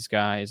reports on these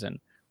guys,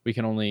 and we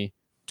can only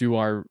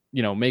do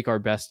make our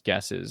best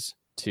guesses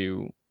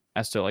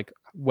as to like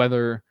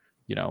whether,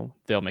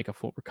 they'll make a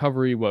full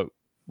recovery,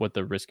 what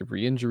the risk of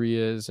re-injury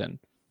is. And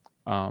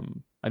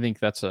I think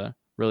that's a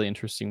really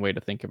interesting way to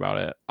think about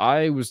it.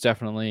 I was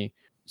definitely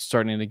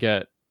starting to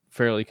get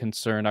fairly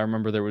concerned. I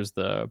remember there was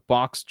the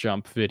box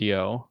jump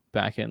video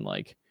back in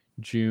like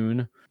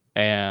June,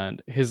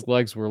 and his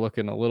legs were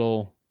looking a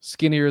little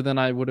skinnier than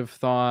I would have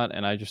thought.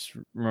 And I just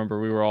remember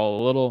we were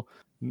all a little,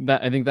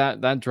 I think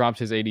that dropped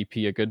his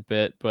ADP a good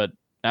bit. But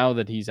now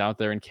that he's out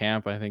there in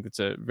camp, I think it's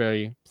a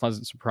very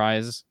pleasant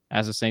surprise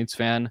as a Saints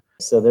fan.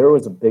 So there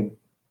was a big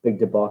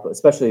debacle,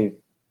 especially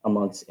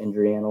amongst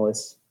injury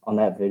analysts on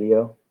that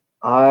video.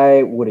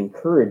 I would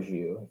encourage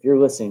you, if you're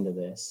listening to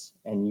this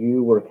and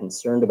you were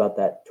concerned about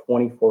that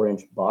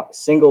 24-inch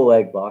single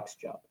leg box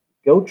jump,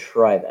 go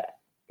try that.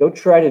 Go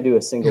try to do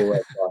a single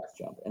leg box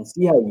jump and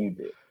see how you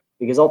do.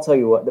 Because I'll tell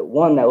you what, that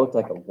looked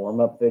like a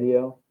warm-up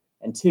video.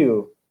 And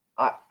two,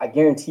 I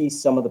guarantee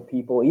some of the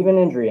people, even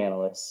injury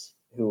analysts,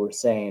 who were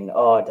saying,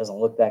 oh, it doesn't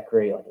look that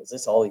great, like, is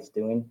this all he's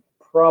doing?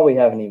 Probably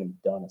haven't even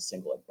done a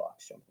single leg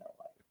box jump in their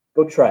life.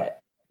 Go try it.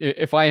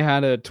 If I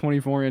had a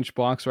 24-inch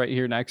box right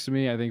here next to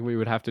me, I think we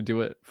would have to do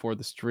it for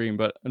the stream,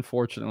 but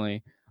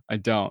unfortunately, I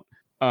don't.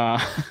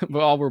 But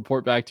I'll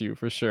report back to you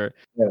for sure.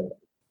 Yeah.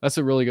 That's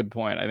a really good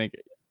point. I think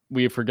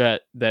we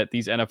forget that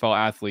these NFL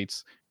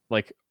athletes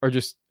are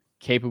just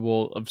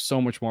capable of so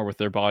much more with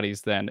their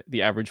bodies than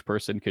the average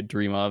person could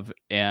dream of.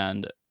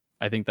 And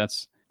I think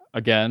that's,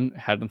 again,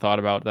 hadn't thought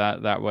about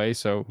that way.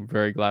 So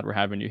very glad we're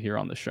having you here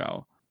on the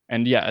show.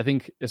 And yeah, I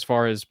think as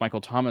far as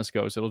Michael Thomas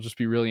goes, it'll just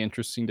be really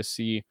interesting to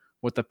see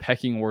what the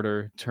pecking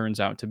order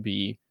turns out to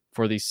be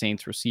for these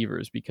Saints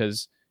receivers,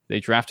 because they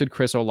drafted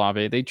Chris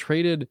Olave. They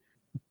traded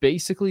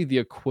basically the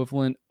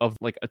equivalent of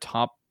like a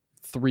top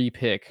 3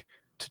 pick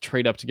to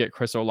trade up to get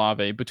Chris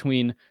Olave,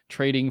 between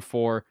trading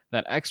for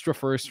that extra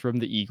first from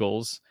the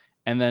Eagles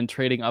and then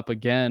trading up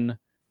again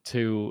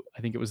to,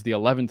 I think it was the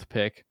 11th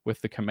pick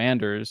with the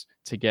Commanders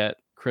to get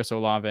Chris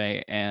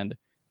Olave. And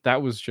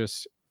that was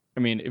just I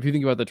mean, if you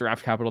think about the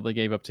draft capital they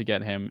gave up to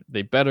get him,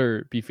 they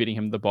better be feeding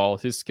him the ball.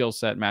 His skill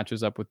set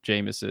matches up with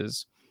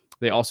Jameis's.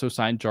 They also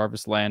signed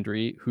Jarvis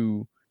Landry,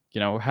 who,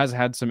 has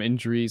had some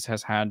injuries,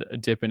 has had a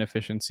dip in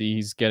efficiency.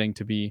 He's getting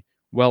to be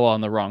well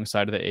on the wrong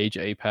side of the age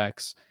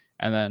apex.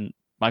 And then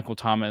Michael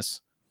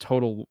Thomas,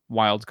 total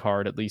wild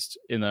card, at least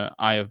in the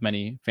eye of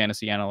many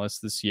fantasy analysts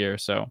this year.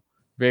 So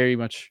very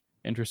much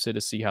interested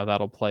to see how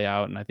that'll play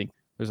out. And I think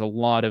there's a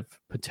lot of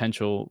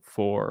potential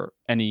for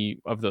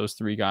any of those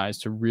three guys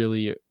to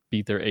really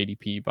beat their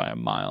ADP by a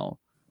mile.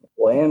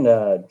 Well, and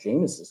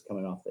Jameis is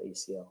coming off the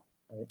ACL.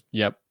 Right?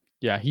 Yep.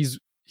 Yeah, he's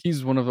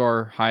one of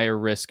our higher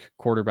risk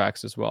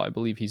quarterbacks as well. I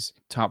believe he's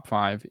top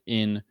 5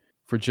 in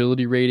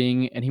fragility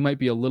rating, and he might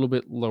be a little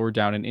bit lower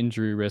down in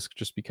injury risk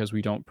just because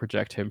we don't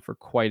project him for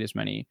quite as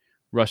many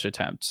rush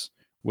attempts,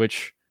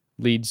 which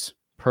leads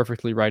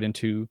perfectly right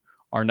into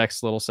our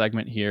next little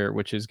segment here,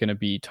 which is going to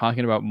be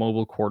talking about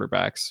mobile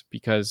quarterbacks,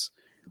 because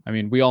I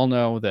mean, we all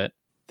know that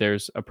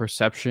there's a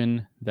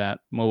perception that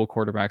mobile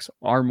quarterbacks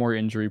are more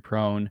injury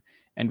prone,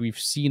 and we've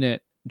seen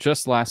it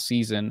just last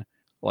season.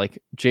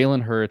 Like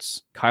Jalen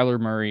Hurts, Kyler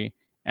Murray,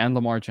 and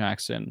Lamar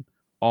Jackson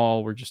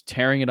all were just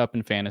tearing it up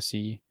in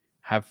fantasy,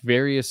 have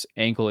various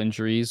ankle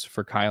injuries.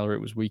 For Kyler,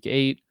 it was week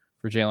 8.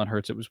 For Jalen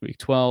Hurts, it was week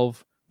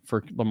 12.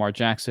 For Lamar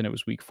Jackson, it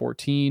was week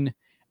 14.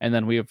 And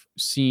then we have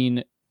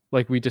seen,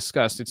 like we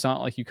discussed, it's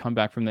not like you come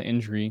back from the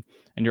injury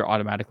and you're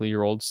automatically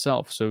your old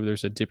self. So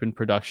there's a dip in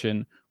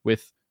production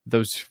with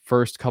those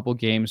first couple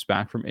games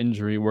back from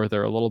injury where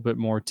they're a little bit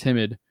more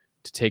timid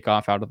to take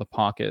off out of the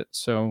pocket.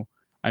 So,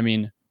 I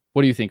mean,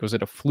 what do you think? Was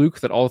it a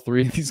fluke that all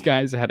three of these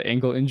guys had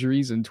ankle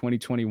injuries in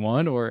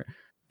 2021? Or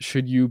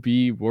should you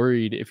be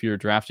worried if you're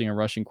drafting a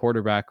rushing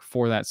quarterback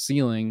for that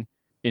ceiling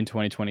in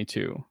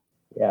 2022?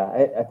 Yeah,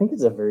 I think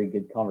it's a very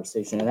good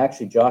conversation. And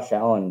actually, Josh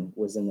Allen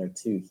was in there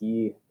too.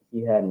 He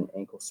had an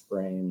ankle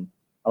sprain.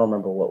 I don't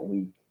remember what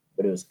week,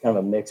 but it was kind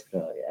of a mix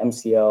between like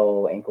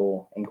MCL,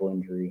 ankle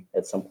injury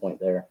at some point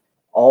there.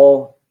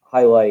 I'll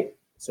highlight,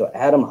 so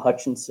Adam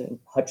Hutchinson,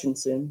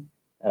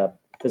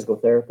 physical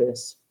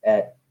therapist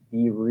at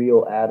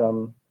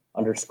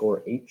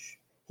TheRealAdam_H.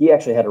 He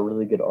actually had a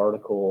really good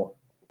article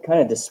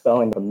kind of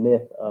dispelling the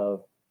myth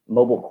of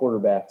mobile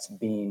quarterbacks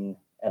being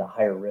at a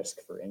higher risk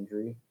for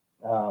injury.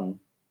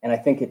 And I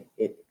think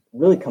it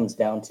really comes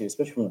down to,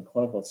 especially from the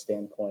clinical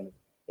standpoint,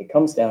 it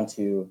comes down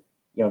to,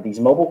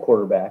 these mobile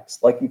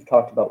quarterbacks, like you've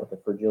talked about with the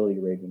fragility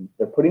rating,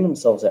 they're putting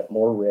themselves at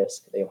more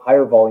risk. They have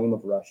higher volume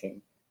of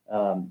rushing,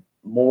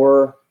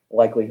 more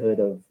likelihood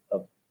of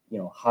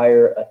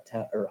higher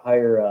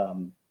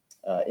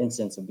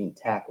instance of being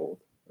tackled,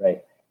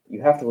 right?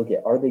 You have to look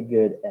at, are they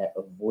good at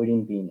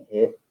avoiding being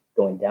hit,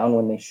 going down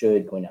when they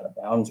should, going out of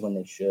bounds when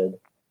they should?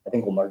 I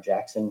think Lamar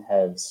Jackson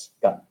has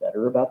gotten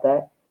better about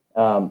that.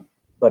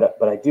 But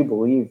I do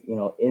believe,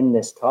 in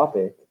this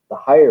topic, the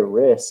higher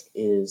risk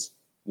is,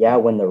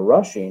 when they're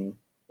rushing,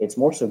 it's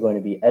more so going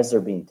to be as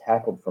they're being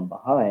tackled from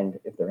behind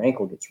if their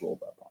ankle gets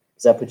rolled up on.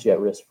 Because that puts you at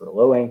risk for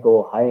low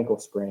ankle, high ankle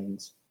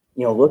sprains.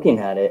 Looking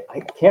at it, I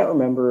can't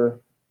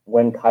remember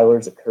when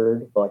Kyler's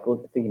occurred, but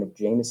thinking of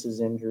Jameis's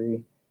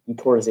injury, he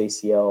tore his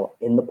ACL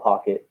in the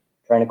pocket,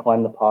 trying to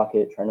climb the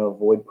pocket, trying to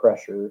avoid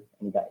pressure,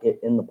 and he got hit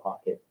in the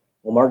pocket.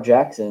 Lamar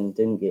Jackson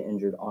didn't get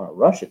injured on a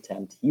rush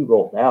attempt. He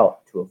rolled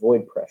out to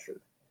avoid pressure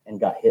and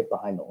got hit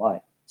behind the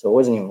line. So it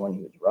wasn't even when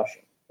he was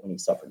rushing, when he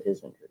suffered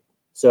his injury.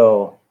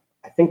 So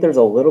I think there's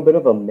a little bit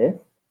of a myth.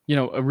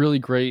 A really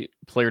great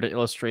player to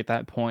illustrate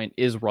that point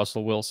is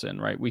Russell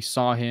Wilson, right? We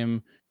saw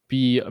him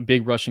be a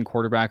big rushing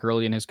quarterback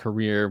early in his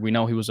career. We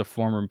know he was a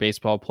former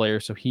baseball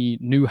player, so he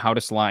knew how to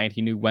slide.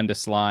 He knew when to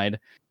slide.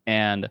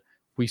 And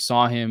we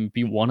saw him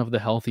be one of the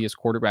healthiest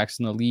quarterbacks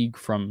in the league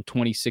from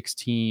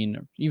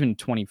 2016, even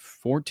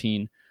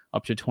 2014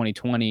 up to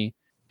 2020.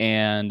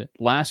 And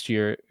last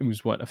year, it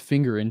was a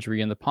finger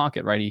injury in the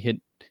pocket, right? He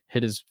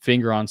hit his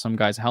finger on some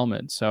guy's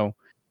helmet. So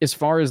as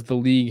far as the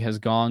league has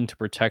gone to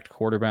protect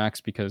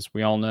quarterbacks, because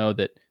we all know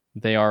that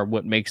they are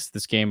what makes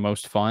this game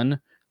most fun,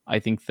 I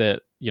think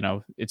that,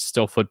 it's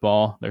still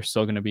football. There's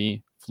still going to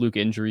be fluke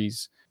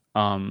injuries.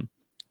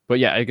 But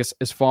yeah, I guess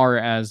as far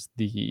as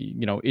the,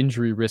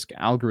 injury risk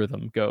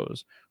algorithm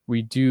goes,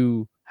 we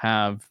do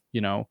have,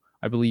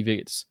 I believe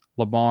it's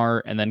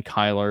Lamar and then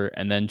Kyler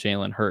and then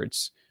Jalen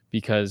Hurts,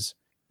 because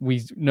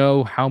we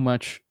know how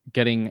much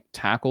getting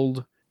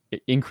tackled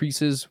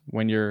increases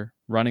when you're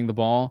running the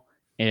ball.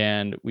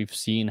 And we've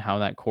seen how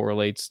that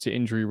correlates to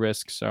injury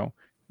risk. So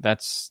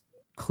that's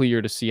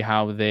clear to see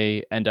how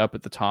they end up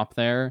at the top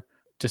there,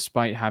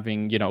 despite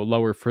having,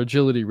 lower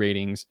fragility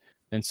ratings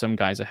than some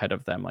guys ahead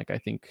of them. Like, I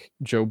think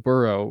Joe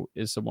Burrow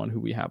is the one who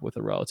we have with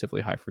a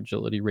relatively high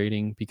fragility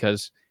rating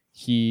because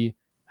he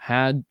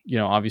had,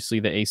 obviously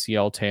the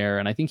ACL tear.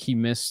 And I think he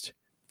missed,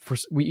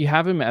 we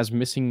have him as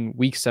missing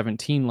week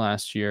 17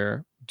 last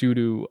year due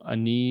to a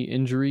knee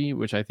injury,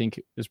 which I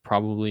think is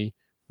probably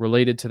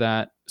related to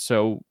that.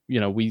 So,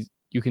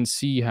 you can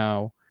see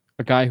how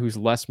a guy who's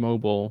less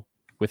mobile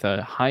with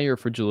a higher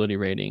fragility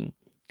rating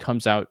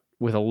comes out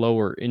with a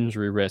lower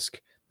injury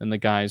risk than the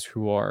guys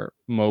who are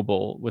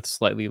mobile with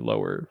slightly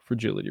lower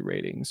fragility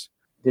ratings.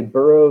 Did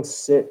Burrow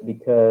sit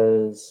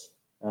because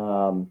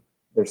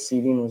their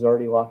seating was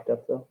already locked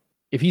up, though?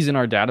 If he's in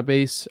our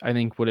database, I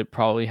think what it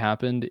probably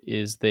happened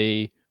is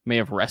they may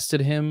have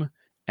rested him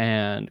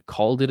and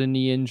called it a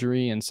knee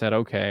injury and said,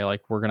 okay,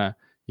 like we're going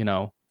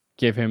to,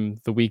 give him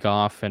the week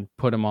off and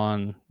put him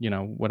on,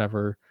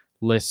 whatever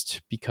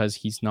list because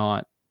he's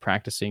not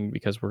practicing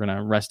because we're going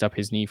to rest up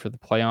his knee for the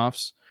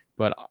playoffs.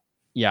 But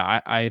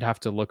yeah, I'd have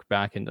to look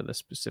back into the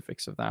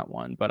specifics of that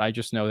one. But I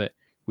just know that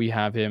we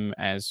have him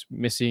as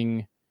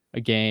missing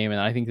a game. And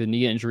I think the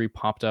knee injury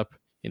popped up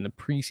in the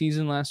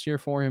preseason last year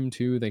for him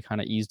too. They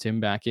kind of eased him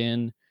back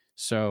in.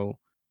 So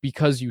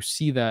because you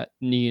see that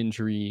knee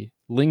injury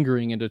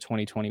lingering into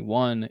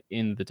 2021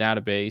 in the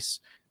database,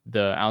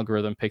 the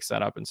algorithm picks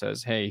that up and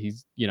says, hey,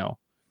 he's,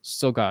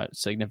 still got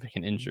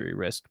significant injury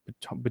risk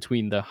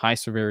between the high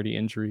severity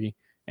injury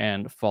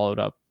and followed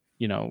up,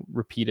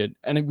 repeated.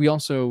 And we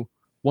also,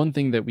 one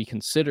thing that we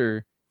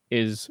consider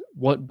is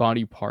what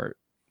body part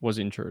was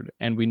injured.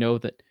 And we know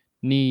that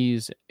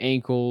knees,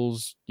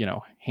 ankles,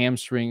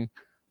 hamstring,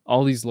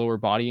 all these lower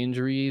body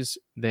injuries,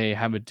 they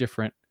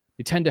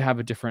tend to have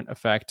a different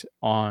effect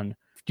on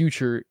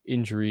future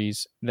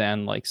injuries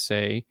than, like,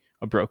 say,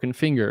 a broken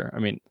finger. I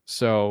mean,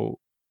 so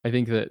I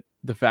think that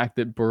the fact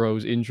that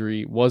Burrow's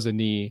injury was a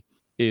knee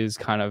is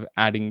kind of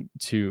adding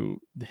to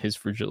his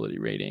fragility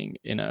rating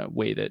in a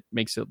way that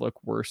makes it look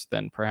worse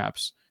than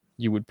perhaps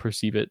you would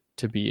perceive it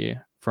to be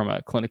from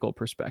a clinical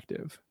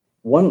perspective.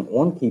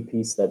 One key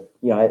piece that,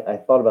 I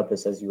thought about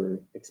this as you were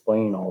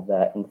explaining all of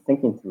that and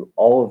thinking through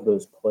all of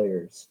those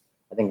players.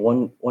 I think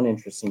one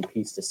interesting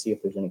piece to see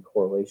if there's any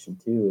correlation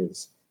too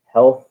is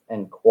health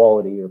and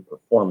quality or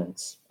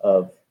performance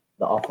of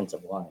the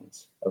offensive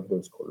lines of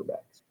those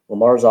quarterbacks.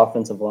 Lamar's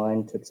offensive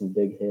line took some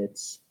big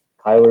hits.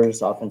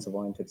 Kyler's offensive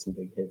line took some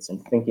big hits.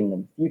 And thinking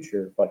in the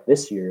future, like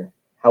this year,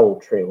 how will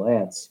Trey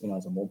Lance,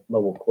 as a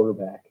mobile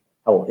quarterback,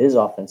 how will his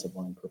offensive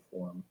line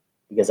perform?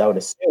 Because I would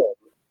assume,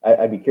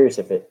 I'd be curious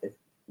if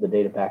the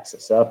data backs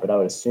this up, but I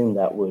would assume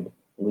that would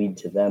lead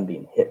to them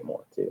being hit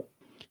more too.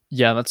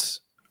 Yeah, that's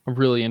a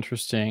really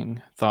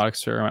interesting thought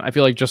experiment. I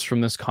feel like just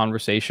from this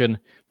conversation,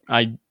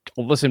 I'll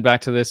listen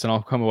back to this and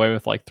I'll come away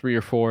with like 3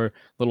 or 4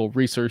 little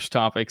research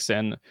topics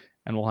and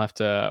we'll have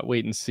to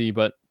wait and see.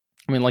 But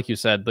I mean, like you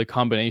said, the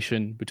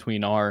combination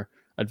between our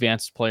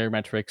advanced player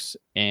metrics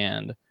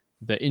and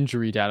the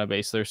injury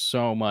database, there's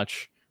so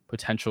much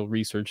potential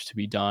research to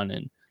be done.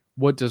 And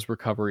what does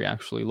recovery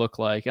actually look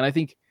like? And I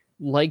think,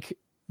 like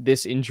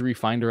this injury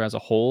finder as a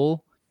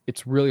whole,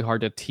 it's really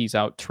hard to tease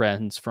out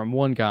trends from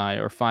one guy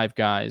or 5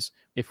 guys.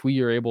 If we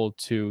are able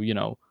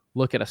to,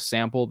 look at a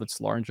sample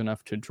that's large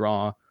enough to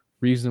draw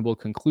reasonable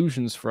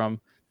conclusions from,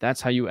 that's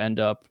how you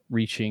end up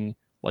reaching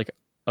like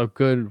a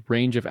good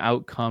range of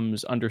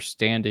outcomes,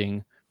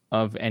 understanding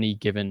of any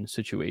given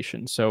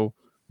situation. So,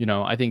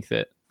 I think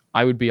that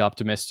I would be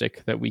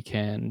optimistic that we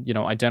can,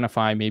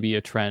 identify maybe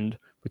a trend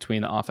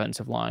between the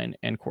offensive line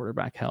and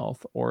quarterback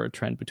health, or a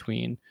trend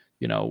between,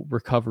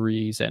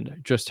 recoveries and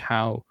just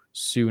how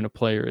soon a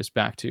player is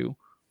back to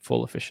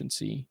full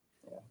efficiency.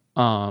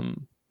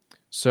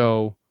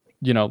 So,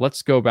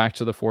 let's go back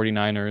to the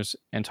 49ers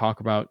and talk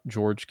about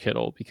George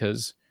Kittle,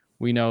 because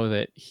we know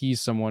that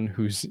he's someone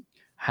who's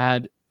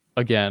had,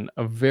 again,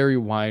 a very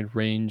wide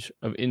range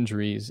of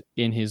injuries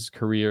in his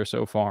career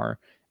so far.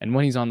 And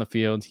when he's on the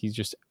field, he's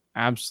just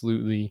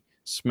absolutely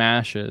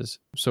smashes.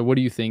 So what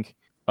do you think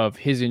of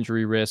his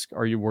injury risk?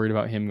 Are you worried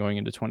about him going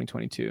into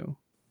 2022?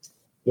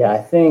 Yeah, I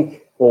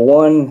think, well,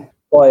 one,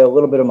 probably a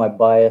little bit of my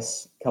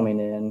bias coming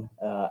in.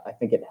 I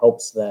think it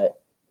helps that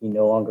he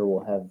no longer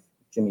will have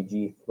Jimmy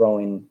G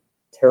throwing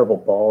terrible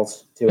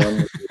balls to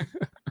him,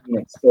 being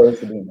exposed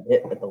to being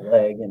hit with the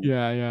leg. And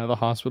yeah, the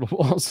hospital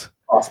balls.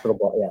 Hospital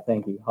ball, yeah,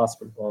 thank you,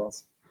 hospital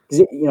balls.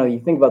 Because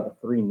you think about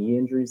the 3 knee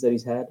injuries that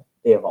he's had;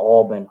 they have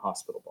all been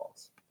hospital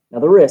balls. Now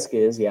the risk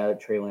is,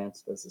 that Trey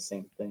Lance does the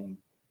same thing,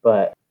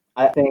 but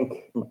I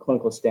think from a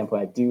clinical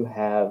standpoint, I do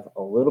have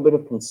a little bit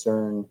of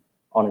concern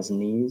on his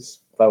knees.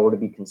 If I were to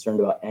be concerned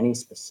about any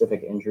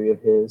specific injury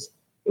of his,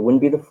 it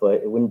wouldn't be the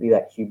foot. It wouldn't be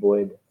that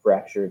cuboid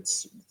fracture.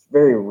 It's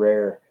very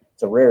rare.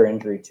 It's a rare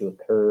injury to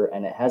occur,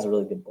 and it has a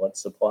really good blood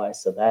supply,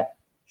 so that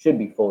should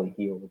be fully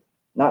healed.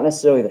 Not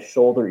necessarily the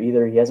shoulder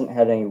either. He hasn't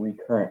had any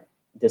recurrent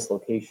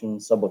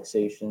dislocations,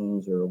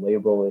 subluxations, or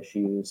labral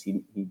issues.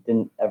 He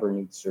didn't ever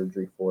need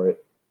surgery for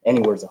it, and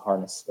he wears a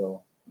harness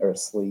still, or a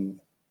sleeve.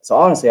 So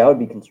honestly, I would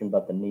be concerned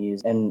about the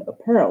knees. And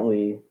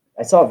apparently,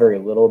 I saw very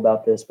little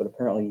about this, but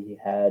apparently he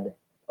had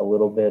a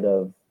little bit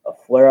of a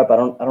flare-up. I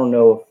don't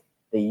know if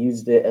they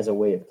used it as a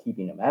way of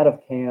keeping him out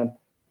of camp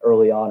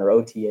early on, or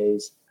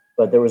OTAs,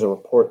 but there was a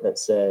report that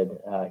said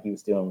he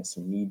was dealing with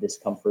some knee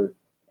discomfort.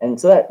 And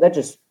so that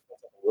just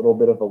a little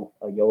bit of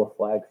a yellow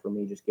flag for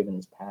me, just given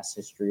his past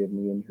history of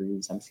knee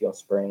injuries, MCL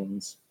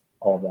sprains,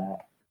 all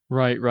that.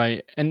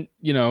 Right. And,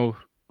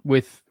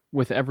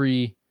 with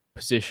every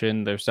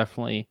position, there's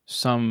definitely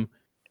some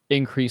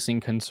increasing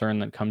concern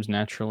that comes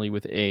naturally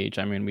with age.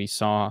 I mean, we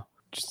saw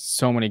just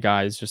so many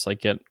guys just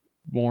like get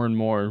more and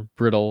more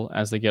brittle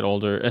as they get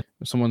older.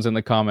 Someone's in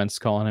the comments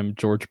calling him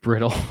George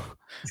Brittle.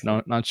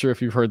 No, not sure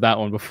if you've heard that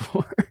one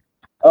before.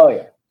 Oh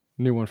yeah.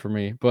 New one for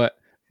me. But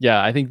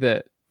yeah, I think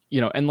that,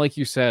 and like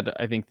you said,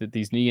 I think that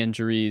these knee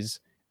injuries,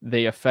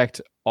 they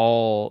affect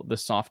all the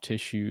soft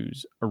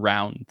tissues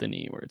around the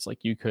knee, where it's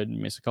like you could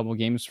miss a couple of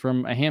games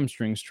from a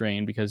hamstring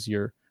strain because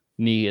your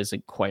knee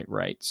isn't quite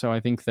right. So I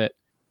think that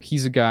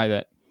he's a guy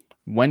that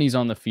when he's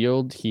on the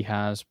field, he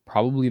has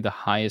probably the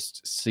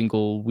highest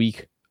single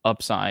week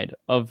upside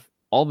of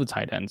all the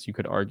tight ends, you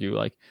could argue.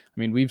 Like, I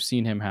mean, we've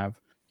seen him have,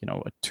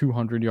 a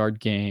 200-yard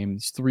game,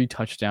 these 3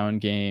 touchdown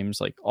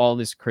games, like all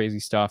this crazy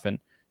stuff. And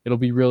it'll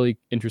be really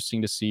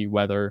interesting to see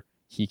whether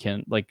he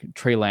can, like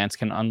Trey Lance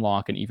can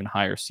unlock an even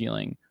higher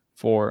ceiling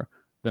for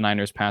the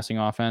Niners passing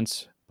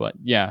offense. But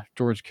yeah,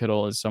 George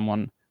Kittle is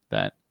someone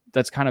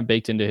that's kind of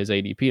baked into his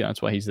ADP.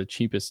 That's why he's the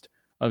cheapest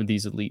of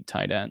these elite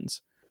tight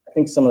ends. I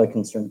think some of the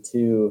concern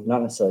too,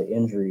 not necessarily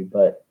injury,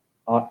 but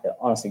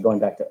honestly, going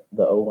back to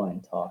the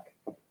O-line talk,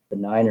 the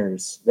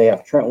Niners, they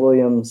have Trent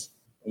Williams.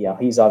 Yeah,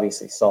 he's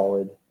obviously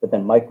solid, but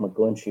then Mike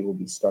McGlinchey will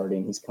be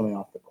starting. He's coming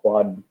off the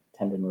quad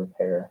tendon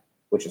repair,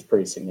 which is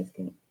pretty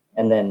significant.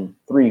 And then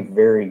 3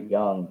 very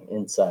young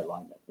inside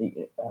linemen.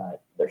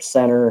 Their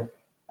center,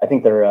 I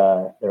think their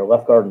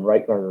left guard and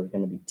right guard are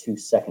going to be 2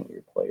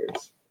 second-year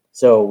players.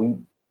 So we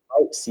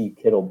might see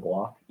Kittle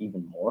block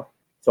even more.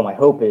 So my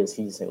hope is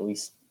he's at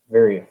least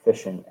very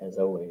efficient as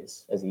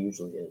always, as he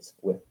usually is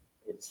with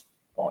his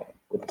volume,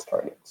 with his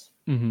targets.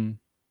 Mm-hmm.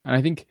 And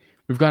I think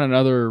we've got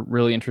another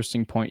really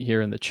interesting point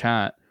here in the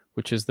chat,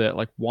 which is that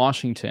like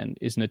Washington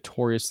is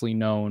notoriously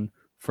known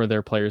for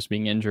their players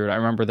being injured. I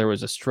remember there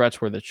was a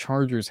stretch where the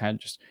Chargers had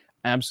just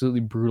absolutely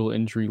brutal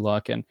injury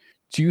luck. And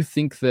do you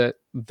think that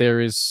there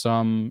is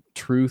some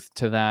truth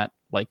to that,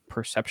 like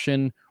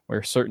perception,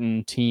 where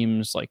certain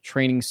teams like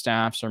training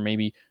staffs are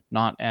maybe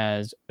not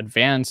as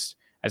advanced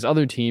as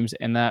other teams,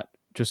 and that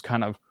just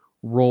kind of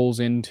rolls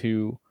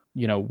into,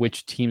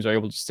 which teams are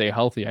able to stay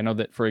healthy? I know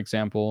that, for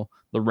example,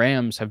 the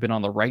Rams have been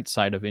on the right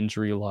side of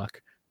injury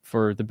luck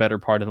for the better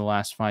part of the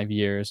last 5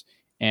 years.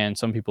 And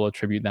some people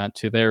attribute that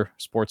to their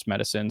sports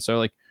medicine. So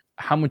like,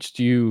 how much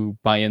do you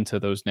buy into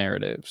those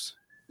narratives?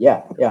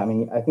 Yeah. I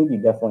mean, I think you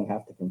definitely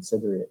have to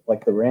consider it.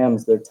 Like the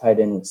Rams, they're tied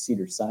in with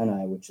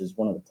Cedars-Sinai, which is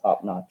one of the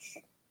top-notch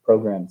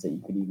programs that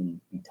you could even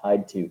be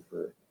tied to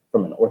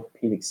from an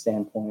orthopedic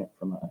standpoint,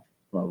 from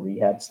a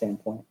rehab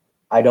standpoint.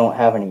 I don't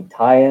have any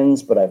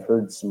tie-ins, but I've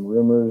heard some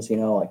rumors,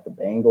 like the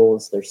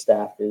Bengals, their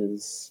staff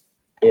is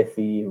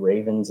iffy,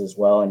 Ravens as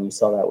well. And you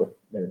saw that with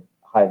their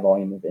high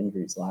volume of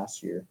injuries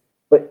last year.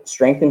 But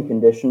strength and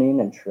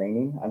conditioning and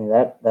training, I mean,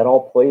 that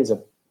all plays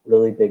a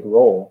really big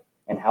role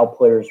in how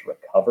players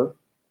recover.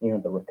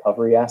 The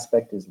recovery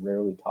aspect is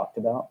rarely talked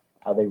about,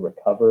 how they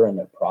recover and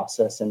their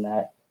process in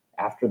that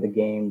after the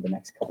game, the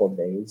next couple of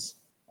days.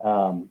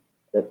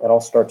 That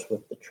all starts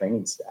with the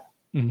training staff.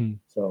 Mm-hmm.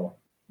 So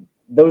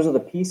those are the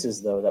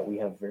pieces, though, that we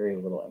have very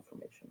little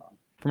information on.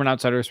 From an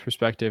outsider's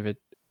perspective, it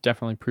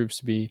definitely proves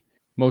to be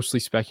mostly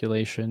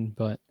speculation,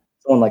 but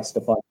someone like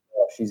Stephon,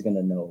 she's going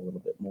to know a little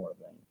bit more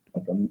than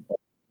like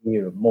me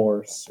or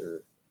Morse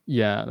or.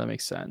 Yeah, that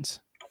makes sense.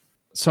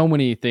 So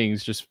many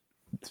things just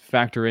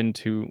factor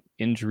into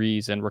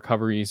injuries and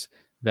recoveries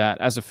that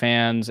as a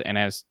fans and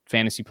as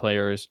fantasy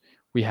players,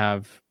 we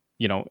have,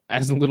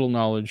 as little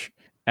knowledge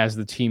as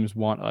the teams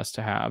want us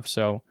to have.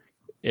 So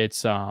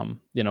it's,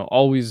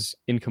 always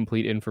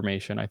incomplete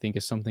information, I think,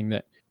 is something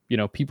that,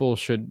 people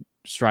should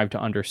strive to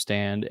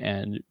understand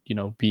and,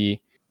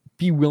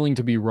 be willing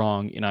to be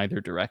wrong in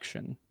either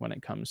direction when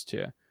it comes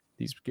to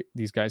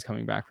these guys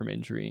coming back from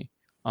injury.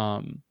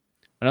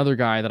 Another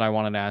guy that I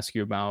wanted to ask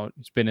you about,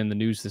 who's been in the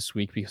news this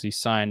week because he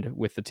signed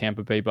with the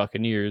Tampa Bay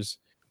Buccaneers,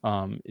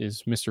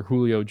 is Mr.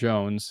 Julio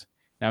Jones.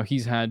 Now,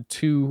 he's had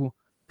 2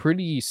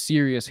 pretty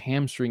serious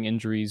hamstring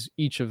injuries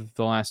each of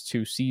the last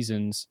 2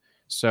 seasons.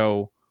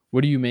 So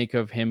what do you make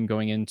of him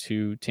going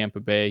into Tampa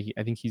Bay?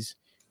 I think he's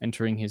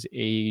entering his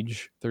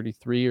age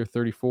 33 or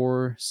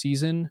 34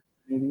 season.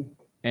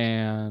 Mm-hmm.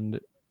 And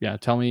yeah,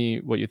 tell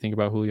me what you think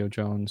about Julio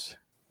Jones.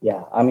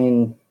 Yeah, I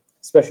mean,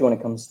 especially when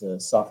it comes to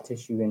soft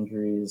tissue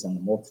injuries and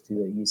the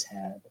multitude that he's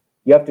had,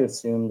 you have to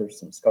assume there's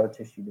some scar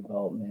tissue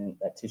development.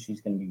 That tissue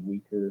is going to be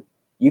weaker.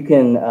 You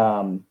can,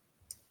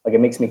 it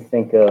makes me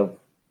think of,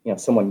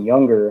 someone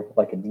younger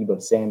like a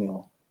Deebo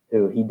Samuel,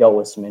 who he dealt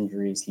with some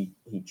injuries. He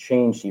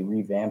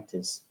revamped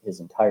his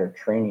entire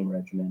training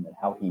regimen and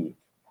how he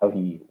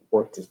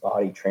worked his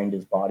body, trained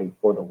his body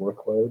for the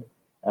workload,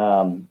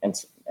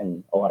 and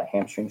a lot of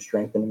hamstring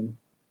strengthening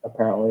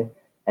apparently.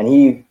 And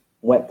he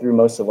went through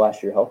most of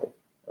last year healthy,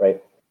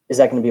 right? Is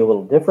that going to be a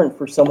little different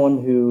for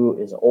someone who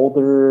is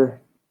older?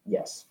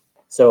 Yes.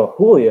 So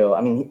Julio,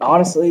 I mean,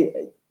 honestly,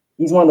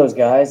 he's one of those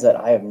guys that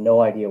I have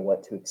no idea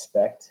what to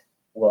expect.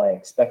 Will I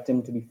expect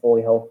him to be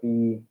fully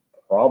healthy?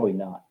 Probably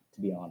not,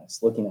 to be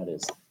honest, looking at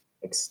his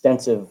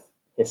extensive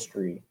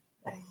history.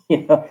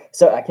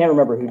 So I can't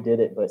remember who did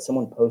it, but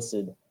someone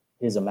posted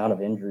his amount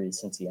of injuries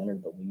since he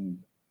entered the league.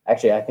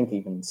 Actually, I think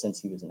even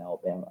since he was in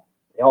Alabama.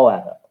 They all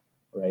add up,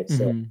 right?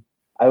 Mm-hmm. So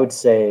I would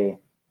say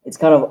it's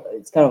kind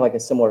of like a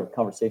similar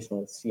conversation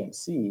with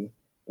CMC,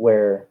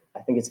 where I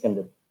think it's going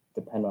to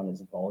depend on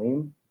his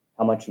volume,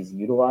 how much he's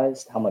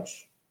utilized, how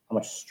much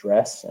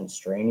stress and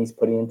strain he's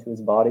putting into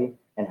his body,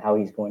 and how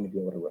he's going to be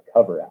able to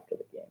recover after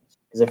the games.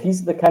 Because if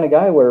he's the kind of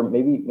guy where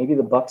maybe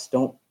the Bucks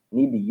don't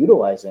need to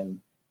utilize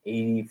him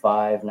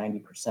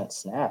 85-90%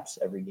 snaps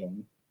every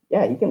game,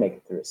 yeah, he can make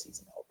it through a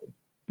season healthy.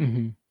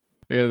 Mm-hmm.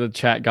 Yeah, the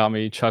chat got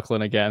me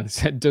chuckling again. It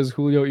said, "Does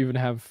Julio even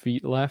have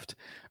feet left?"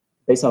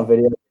 Based on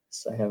video,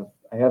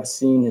 I have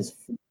seen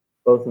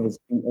both of his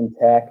feet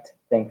intact,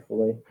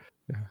 thankfully.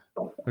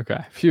 Yeah. Okay.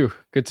 Phew.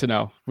 Good to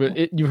know.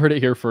 You heard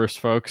it here first,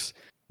 folks.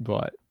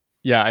 But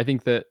yeah, I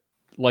think that,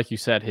 like you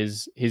said,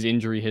 his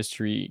injury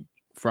history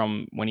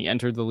from when he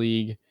entered the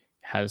league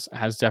has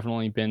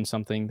definitely been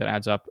something that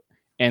adds up,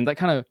 and that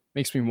kind of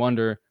makes me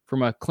wonder,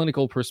 from a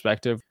clinical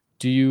perspective,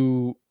 do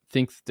you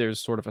think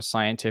there's sort of a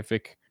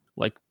scientific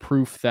like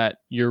proof that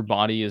your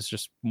body is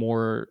just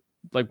more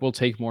like will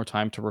take more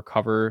time to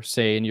recover,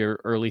 say in your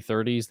early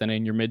 30s than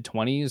in your mid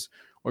 20s,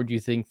 or do you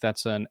think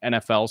that's an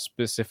NFL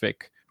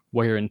specific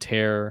wear and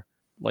tear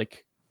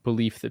like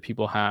belief that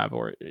people have,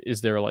 or is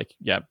there like,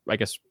 yeah, I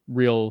guess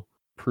real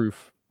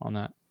proof on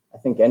that? I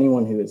think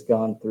anyone who has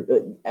gone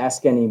through,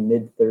 ask any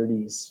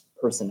mid-30s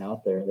person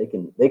out there, they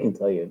can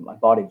tell you my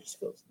body just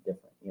feels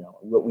different. You know,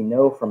 what we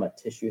know from a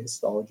tissue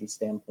histology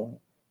standpoint,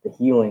 the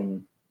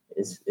healing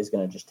is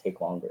going to just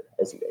take longer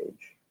as you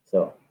age.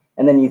 So,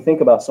 and then you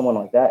think about someone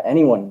like that,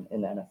 anyone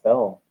in the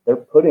NFL, they're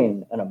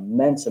putting an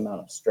immense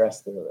amount of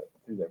stress through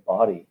their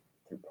body,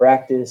 through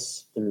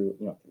practice, through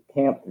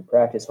camp, through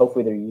practice.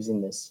 Hopefully, they're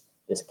using this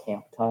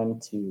camp time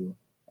to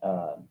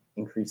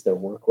increase their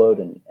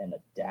workload and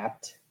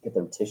adapt, get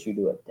their tissue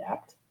to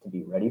adapt to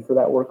be ready for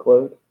that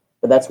workload.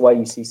 But that's why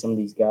you see some of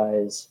these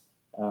guys,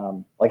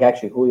 like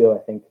actually Julio, I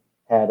think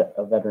had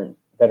a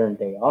veteran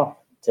day off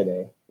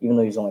today, even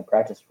though he's only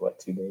practiced for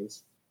 2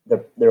 days.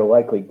 They're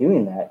likely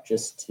doing that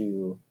just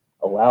to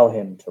allow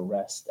him to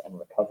rest and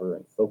recover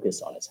and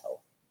focus on his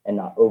health and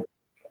not over.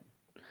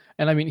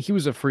 And I mean, he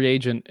was a free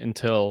agent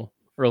until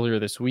earlier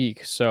this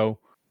week, so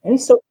and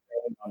he's still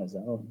training on his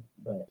own.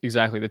 But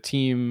exactly, the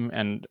team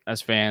and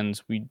as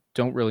fans, we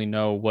don't really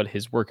know what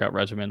his workout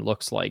regimen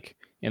looks like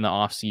in the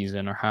off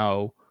season or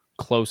how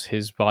close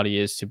his body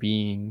is to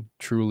being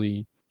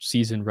truly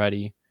season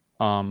ready.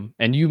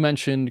 And you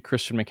mentioned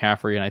Christian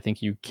McCaffrey, and I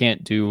think you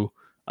can't do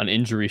an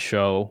injury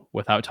show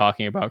without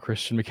talking about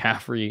Christian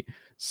McCaffrey.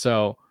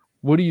 So,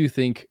 what do you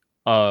think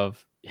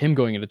of him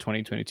going into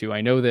 2022?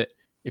 I know that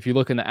if you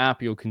look in the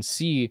app, you can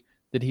see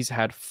that he's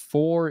had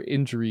 4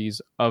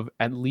 injuries of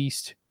at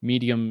least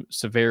medium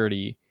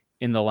severity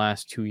in the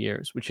last 2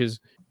 years, which is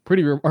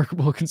pretty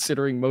remarkable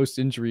considering most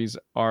injuries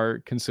are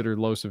considered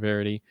low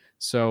severity.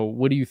 So,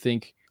 what do you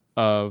think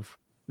of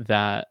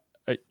that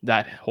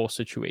whole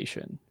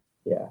situation?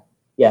 Yeah.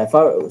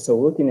 So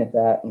looking at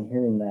that and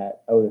hearing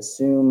that, I would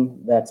assume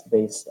that's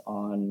based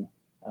on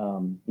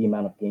the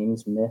amount of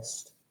games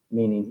missed,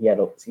 meaning he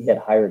had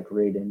higher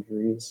grade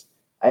injuries.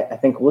 I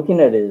think looking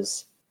at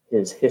his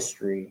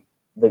history,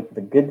 the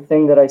good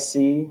thing that I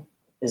see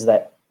is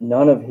that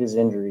none of his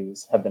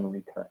injuries have been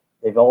recurrent.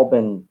 They've all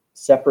been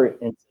separate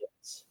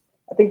incidents.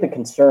 I think the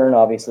concern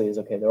obviously is,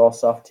 okay, they're all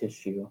soft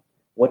tissue.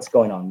 What's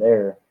going on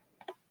there?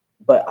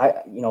 But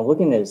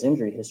looking at his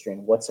injury history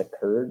and what's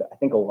occurred, I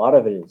think a lot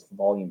of it is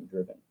volume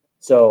driven.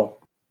 So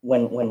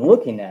when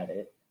looking at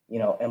it,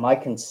 am I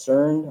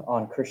concerned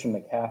on Christian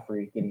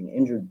McCaffrey getting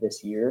injured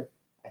this year?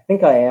 I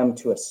think I am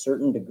to a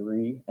certain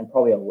degree, and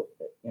probably a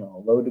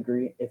low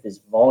degree if his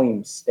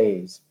volume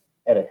stays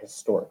at a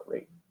historic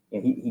rate.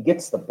 He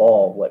gets the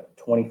ball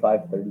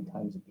 25, 30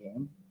 times a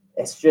game.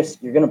 It's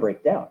just you're going to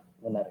break down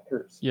when that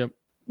occurs. Yep.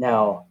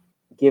 Now,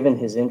 given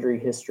his injury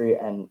history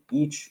and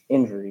each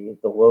injury,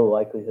 the low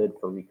likelihood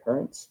for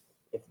recurrence,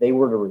 if they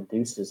were to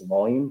reduce his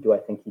volume, do I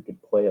think he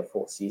could play a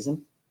full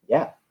season?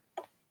 Yeah.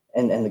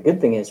 And the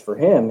good thing is for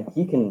him,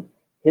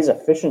 his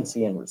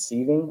efficiency in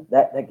receiving,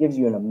 that gives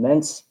you an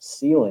immense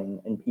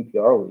ceiling in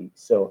PPR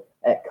leagues. So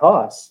at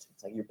cost,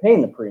 it's like you're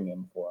paying the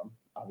premium for him,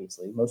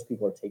 obviously. Most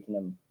people are taking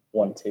him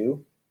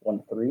 1-2,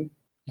 1-3.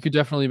 You could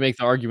definitely make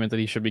the argument that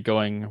he should be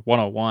going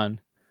 101.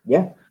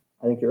 Yeah,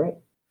 I think you're right.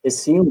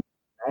 His ceiling is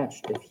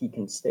matched if he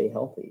can stay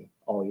healthy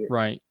all year.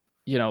 Right.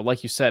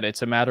 Like you said,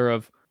 it's a matter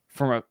of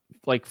from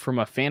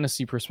a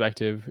fantasy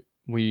perspective,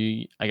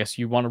 I guess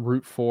you want to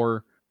root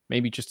for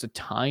maybe just a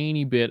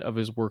tiny bit of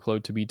his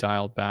workload to be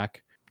dialed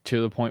back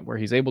to the point where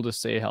he's able to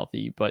stay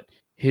healthy, but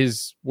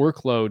his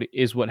workload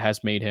is what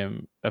has made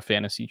him a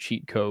fantasy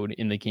cheat code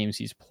in the games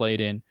he's played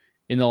in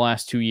the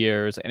last 2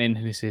 years and in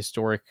his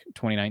historic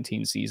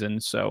 2019 season.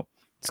 So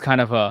it's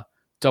kind of a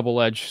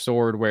double-edged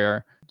sword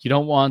where you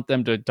don't want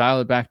them to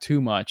dial it back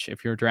too much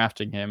if you're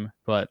drafting him,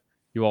 but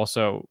you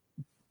also,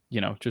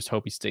 just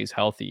hope he stays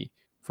healthy.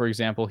 For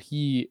example,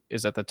 he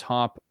is at the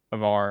top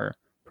of our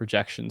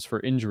projections for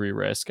injury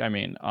risk. I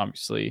mean,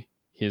 obviously,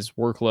 his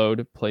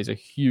workload plays a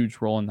huge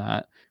role in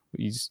that.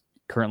 He's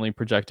currently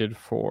projected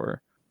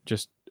for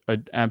just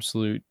an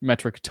absolute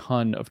metric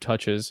ton of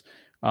touches.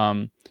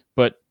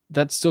 But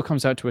that still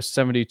comes out to a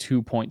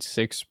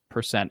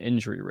 72.6%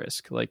 injury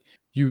risk. Like,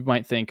 you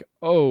might think,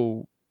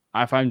 oh,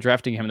 if I'm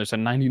drafting him, there's a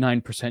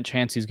 99%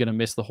 chance he's going to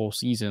miss the whole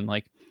season.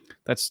 Like,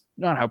 that's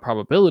not how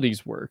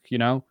probabilities work, you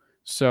know?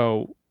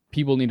 So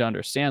people need to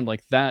understand,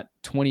 like, that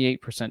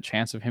 28%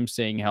 chance of him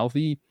staying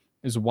healthy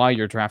is why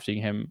you're drafting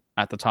him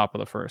at the top of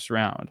the first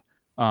round.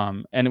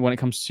 And when it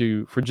comes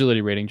to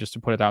fragility rating, just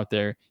to put it out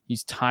there,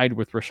 he's tied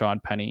with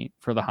Rashad Penny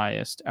for the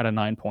highest at a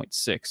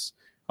 9.6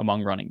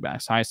 among running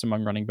backs, highest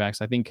among running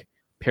backs. I think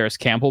Paris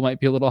Campbell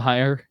might be a little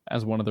higher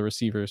as one of the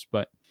receivers,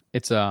 but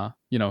it's a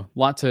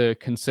lot to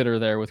consider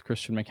there with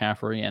Christian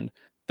McCaffrey, and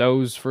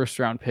those first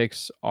round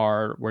picks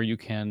are where you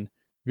can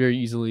very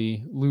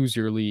easily lose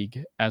your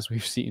league, as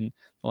we've seen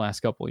the last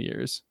couple of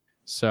years.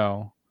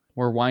 So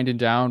we're winding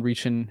down,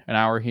 reaching an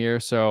hour here.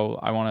 So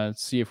I want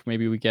to see if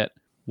maybe we get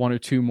one or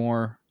two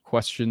more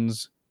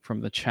questions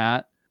from the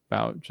chat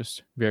about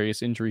just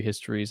various injury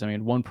histories. I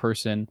mean, one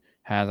person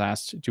has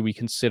asked, do we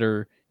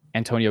consider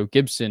Antonio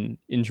Gibson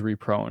injury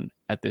prone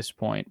at this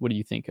point? What do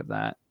you think of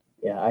that?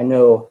 Yeah, I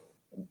know.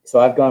 So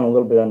I've gone a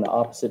little bit on the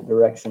opposite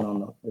direction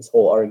on this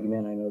whole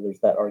argument. I know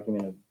there's that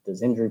argument of,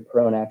 does injury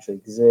prone actually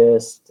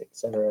exist, et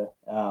cetera.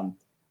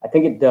 I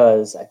think it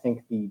does. I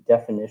think the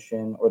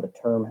definition or the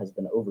term has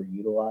been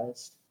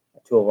overutilized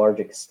to a large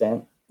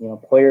extent.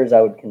 Players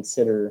I would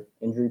consider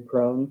injury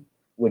prone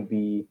would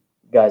be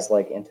guys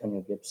like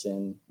Antonio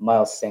Gibson,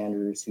 Miles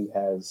Sanders, who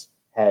has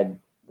had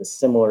the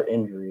similar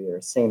injury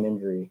or same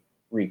injury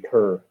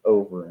recur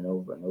over and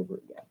over and over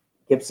again.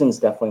 Gibson's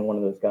definitely one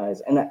of those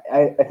guys, and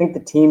I think the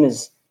team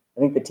is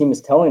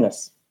telling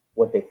us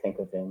what they think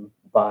of him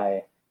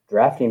by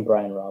drafting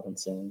Brian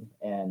Robinson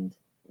and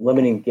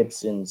limiting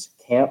Gibson's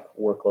camp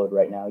workload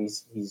right now.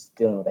 He's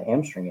dealing with a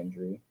hamstring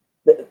injury.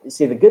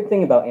 See, the good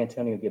thing about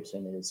Antonio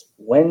Gibson is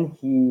when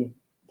he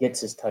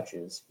gets his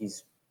touches,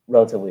 he's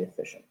relatively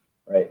efficient,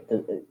 right?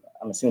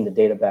 I'm assuming the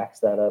data backs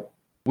that up.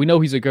 We know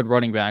he's a good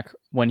running back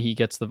when he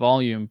gets the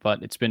volume,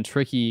 but it's been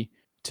tricky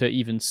to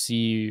even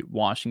see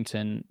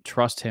Washington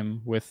trust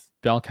him with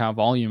bell cow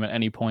volume at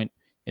any point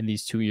in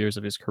these 2 years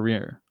of his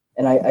career.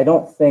 And I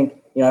don't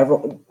think,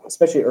 everyone,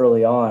 especially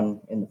early on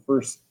in the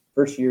first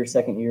year,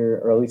 second year,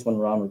 or at least when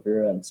Ron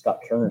Rivera and Scott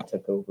Turner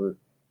took over,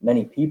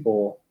 many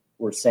people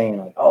were saying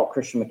like, oh,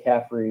 Christian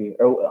McCaffrey,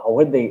 or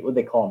what would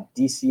they call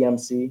him?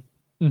 DCMC?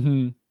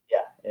 Mm-hmm.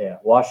 Yeah.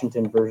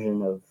 Washington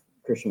version of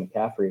Christian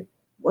McCaffrey.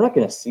 We're not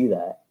going to see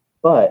that.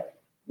 But,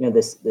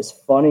 this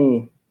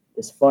funny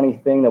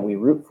thing that we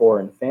root for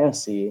in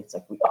fantasy, it's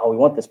like, we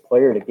want this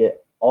player to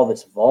get all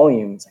this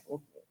volume. It's like,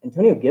 well,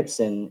 Antonio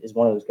Gibson is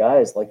one of those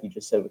guys, like you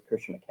just said with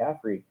Christian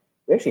McCaffrey.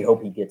 We actually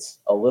hope he gets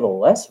a little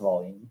less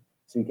volume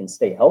so he can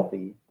stay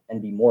healthy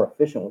and be more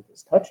efficient with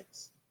his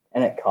touches.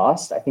 And at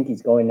cost, I think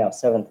he's going now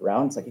 7th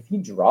round. It's like, if he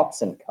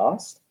drops in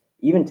cost,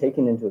 even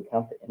taking into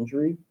account the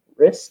injury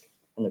risk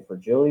and the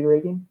fragility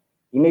rating,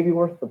 he may be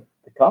worth the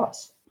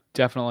cost.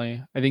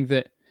 Definitely. I think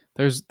that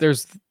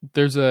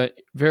there's a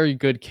very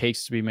good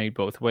case to be made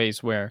both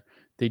ways, where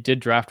they did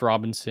draft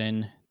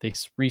Robinson. They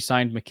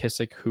re-signed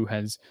McKissick, who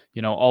has,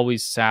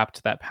 always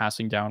sapped that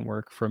passing down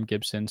work from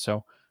Gibson.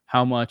 So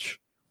how much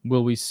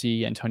will we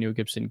see Antonio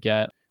Gibson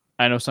get?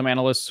 I know some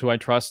analysts who I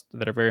trust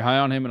that are very high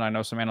on him, and I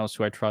know some analysts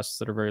who I trust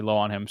that are very low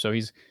on him. So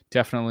he's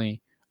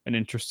definitely an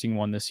interesting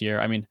one this year.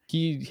 I mean,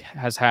 he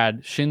has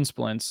had shin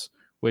splints,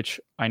 which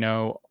I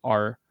know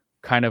are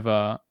kind of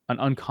an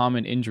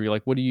uncommon injury.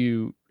 Like, what do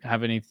you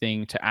have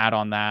anything to add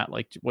on that?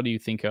 Like, what do you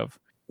think of?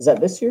 Is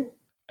that this year?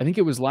 I think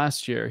it was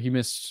last year. He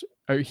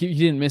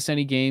didn't miss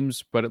any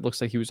games, but it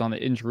looks like he was on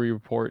the injury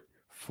report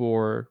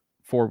for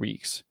 4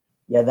 weeks.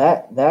 Yeah,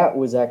 that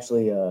was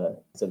actually a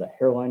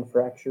hairline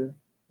fracture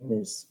in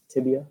his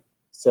tibia.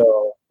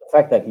 So the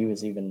fact that he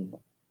was even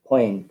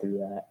playing through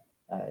that,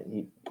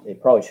 they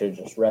probably should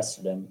have just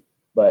rested him.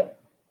 But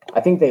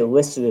I think they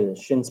listed it as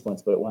shin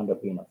splints, but it wound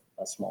up being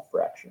a small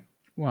fracture.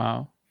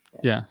 Wow.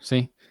 Yeah.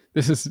 See,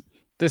 this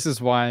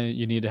is why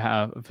you need to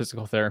have a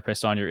physical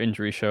therapist on your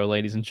injury show,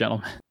 ladies and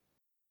gentlemen.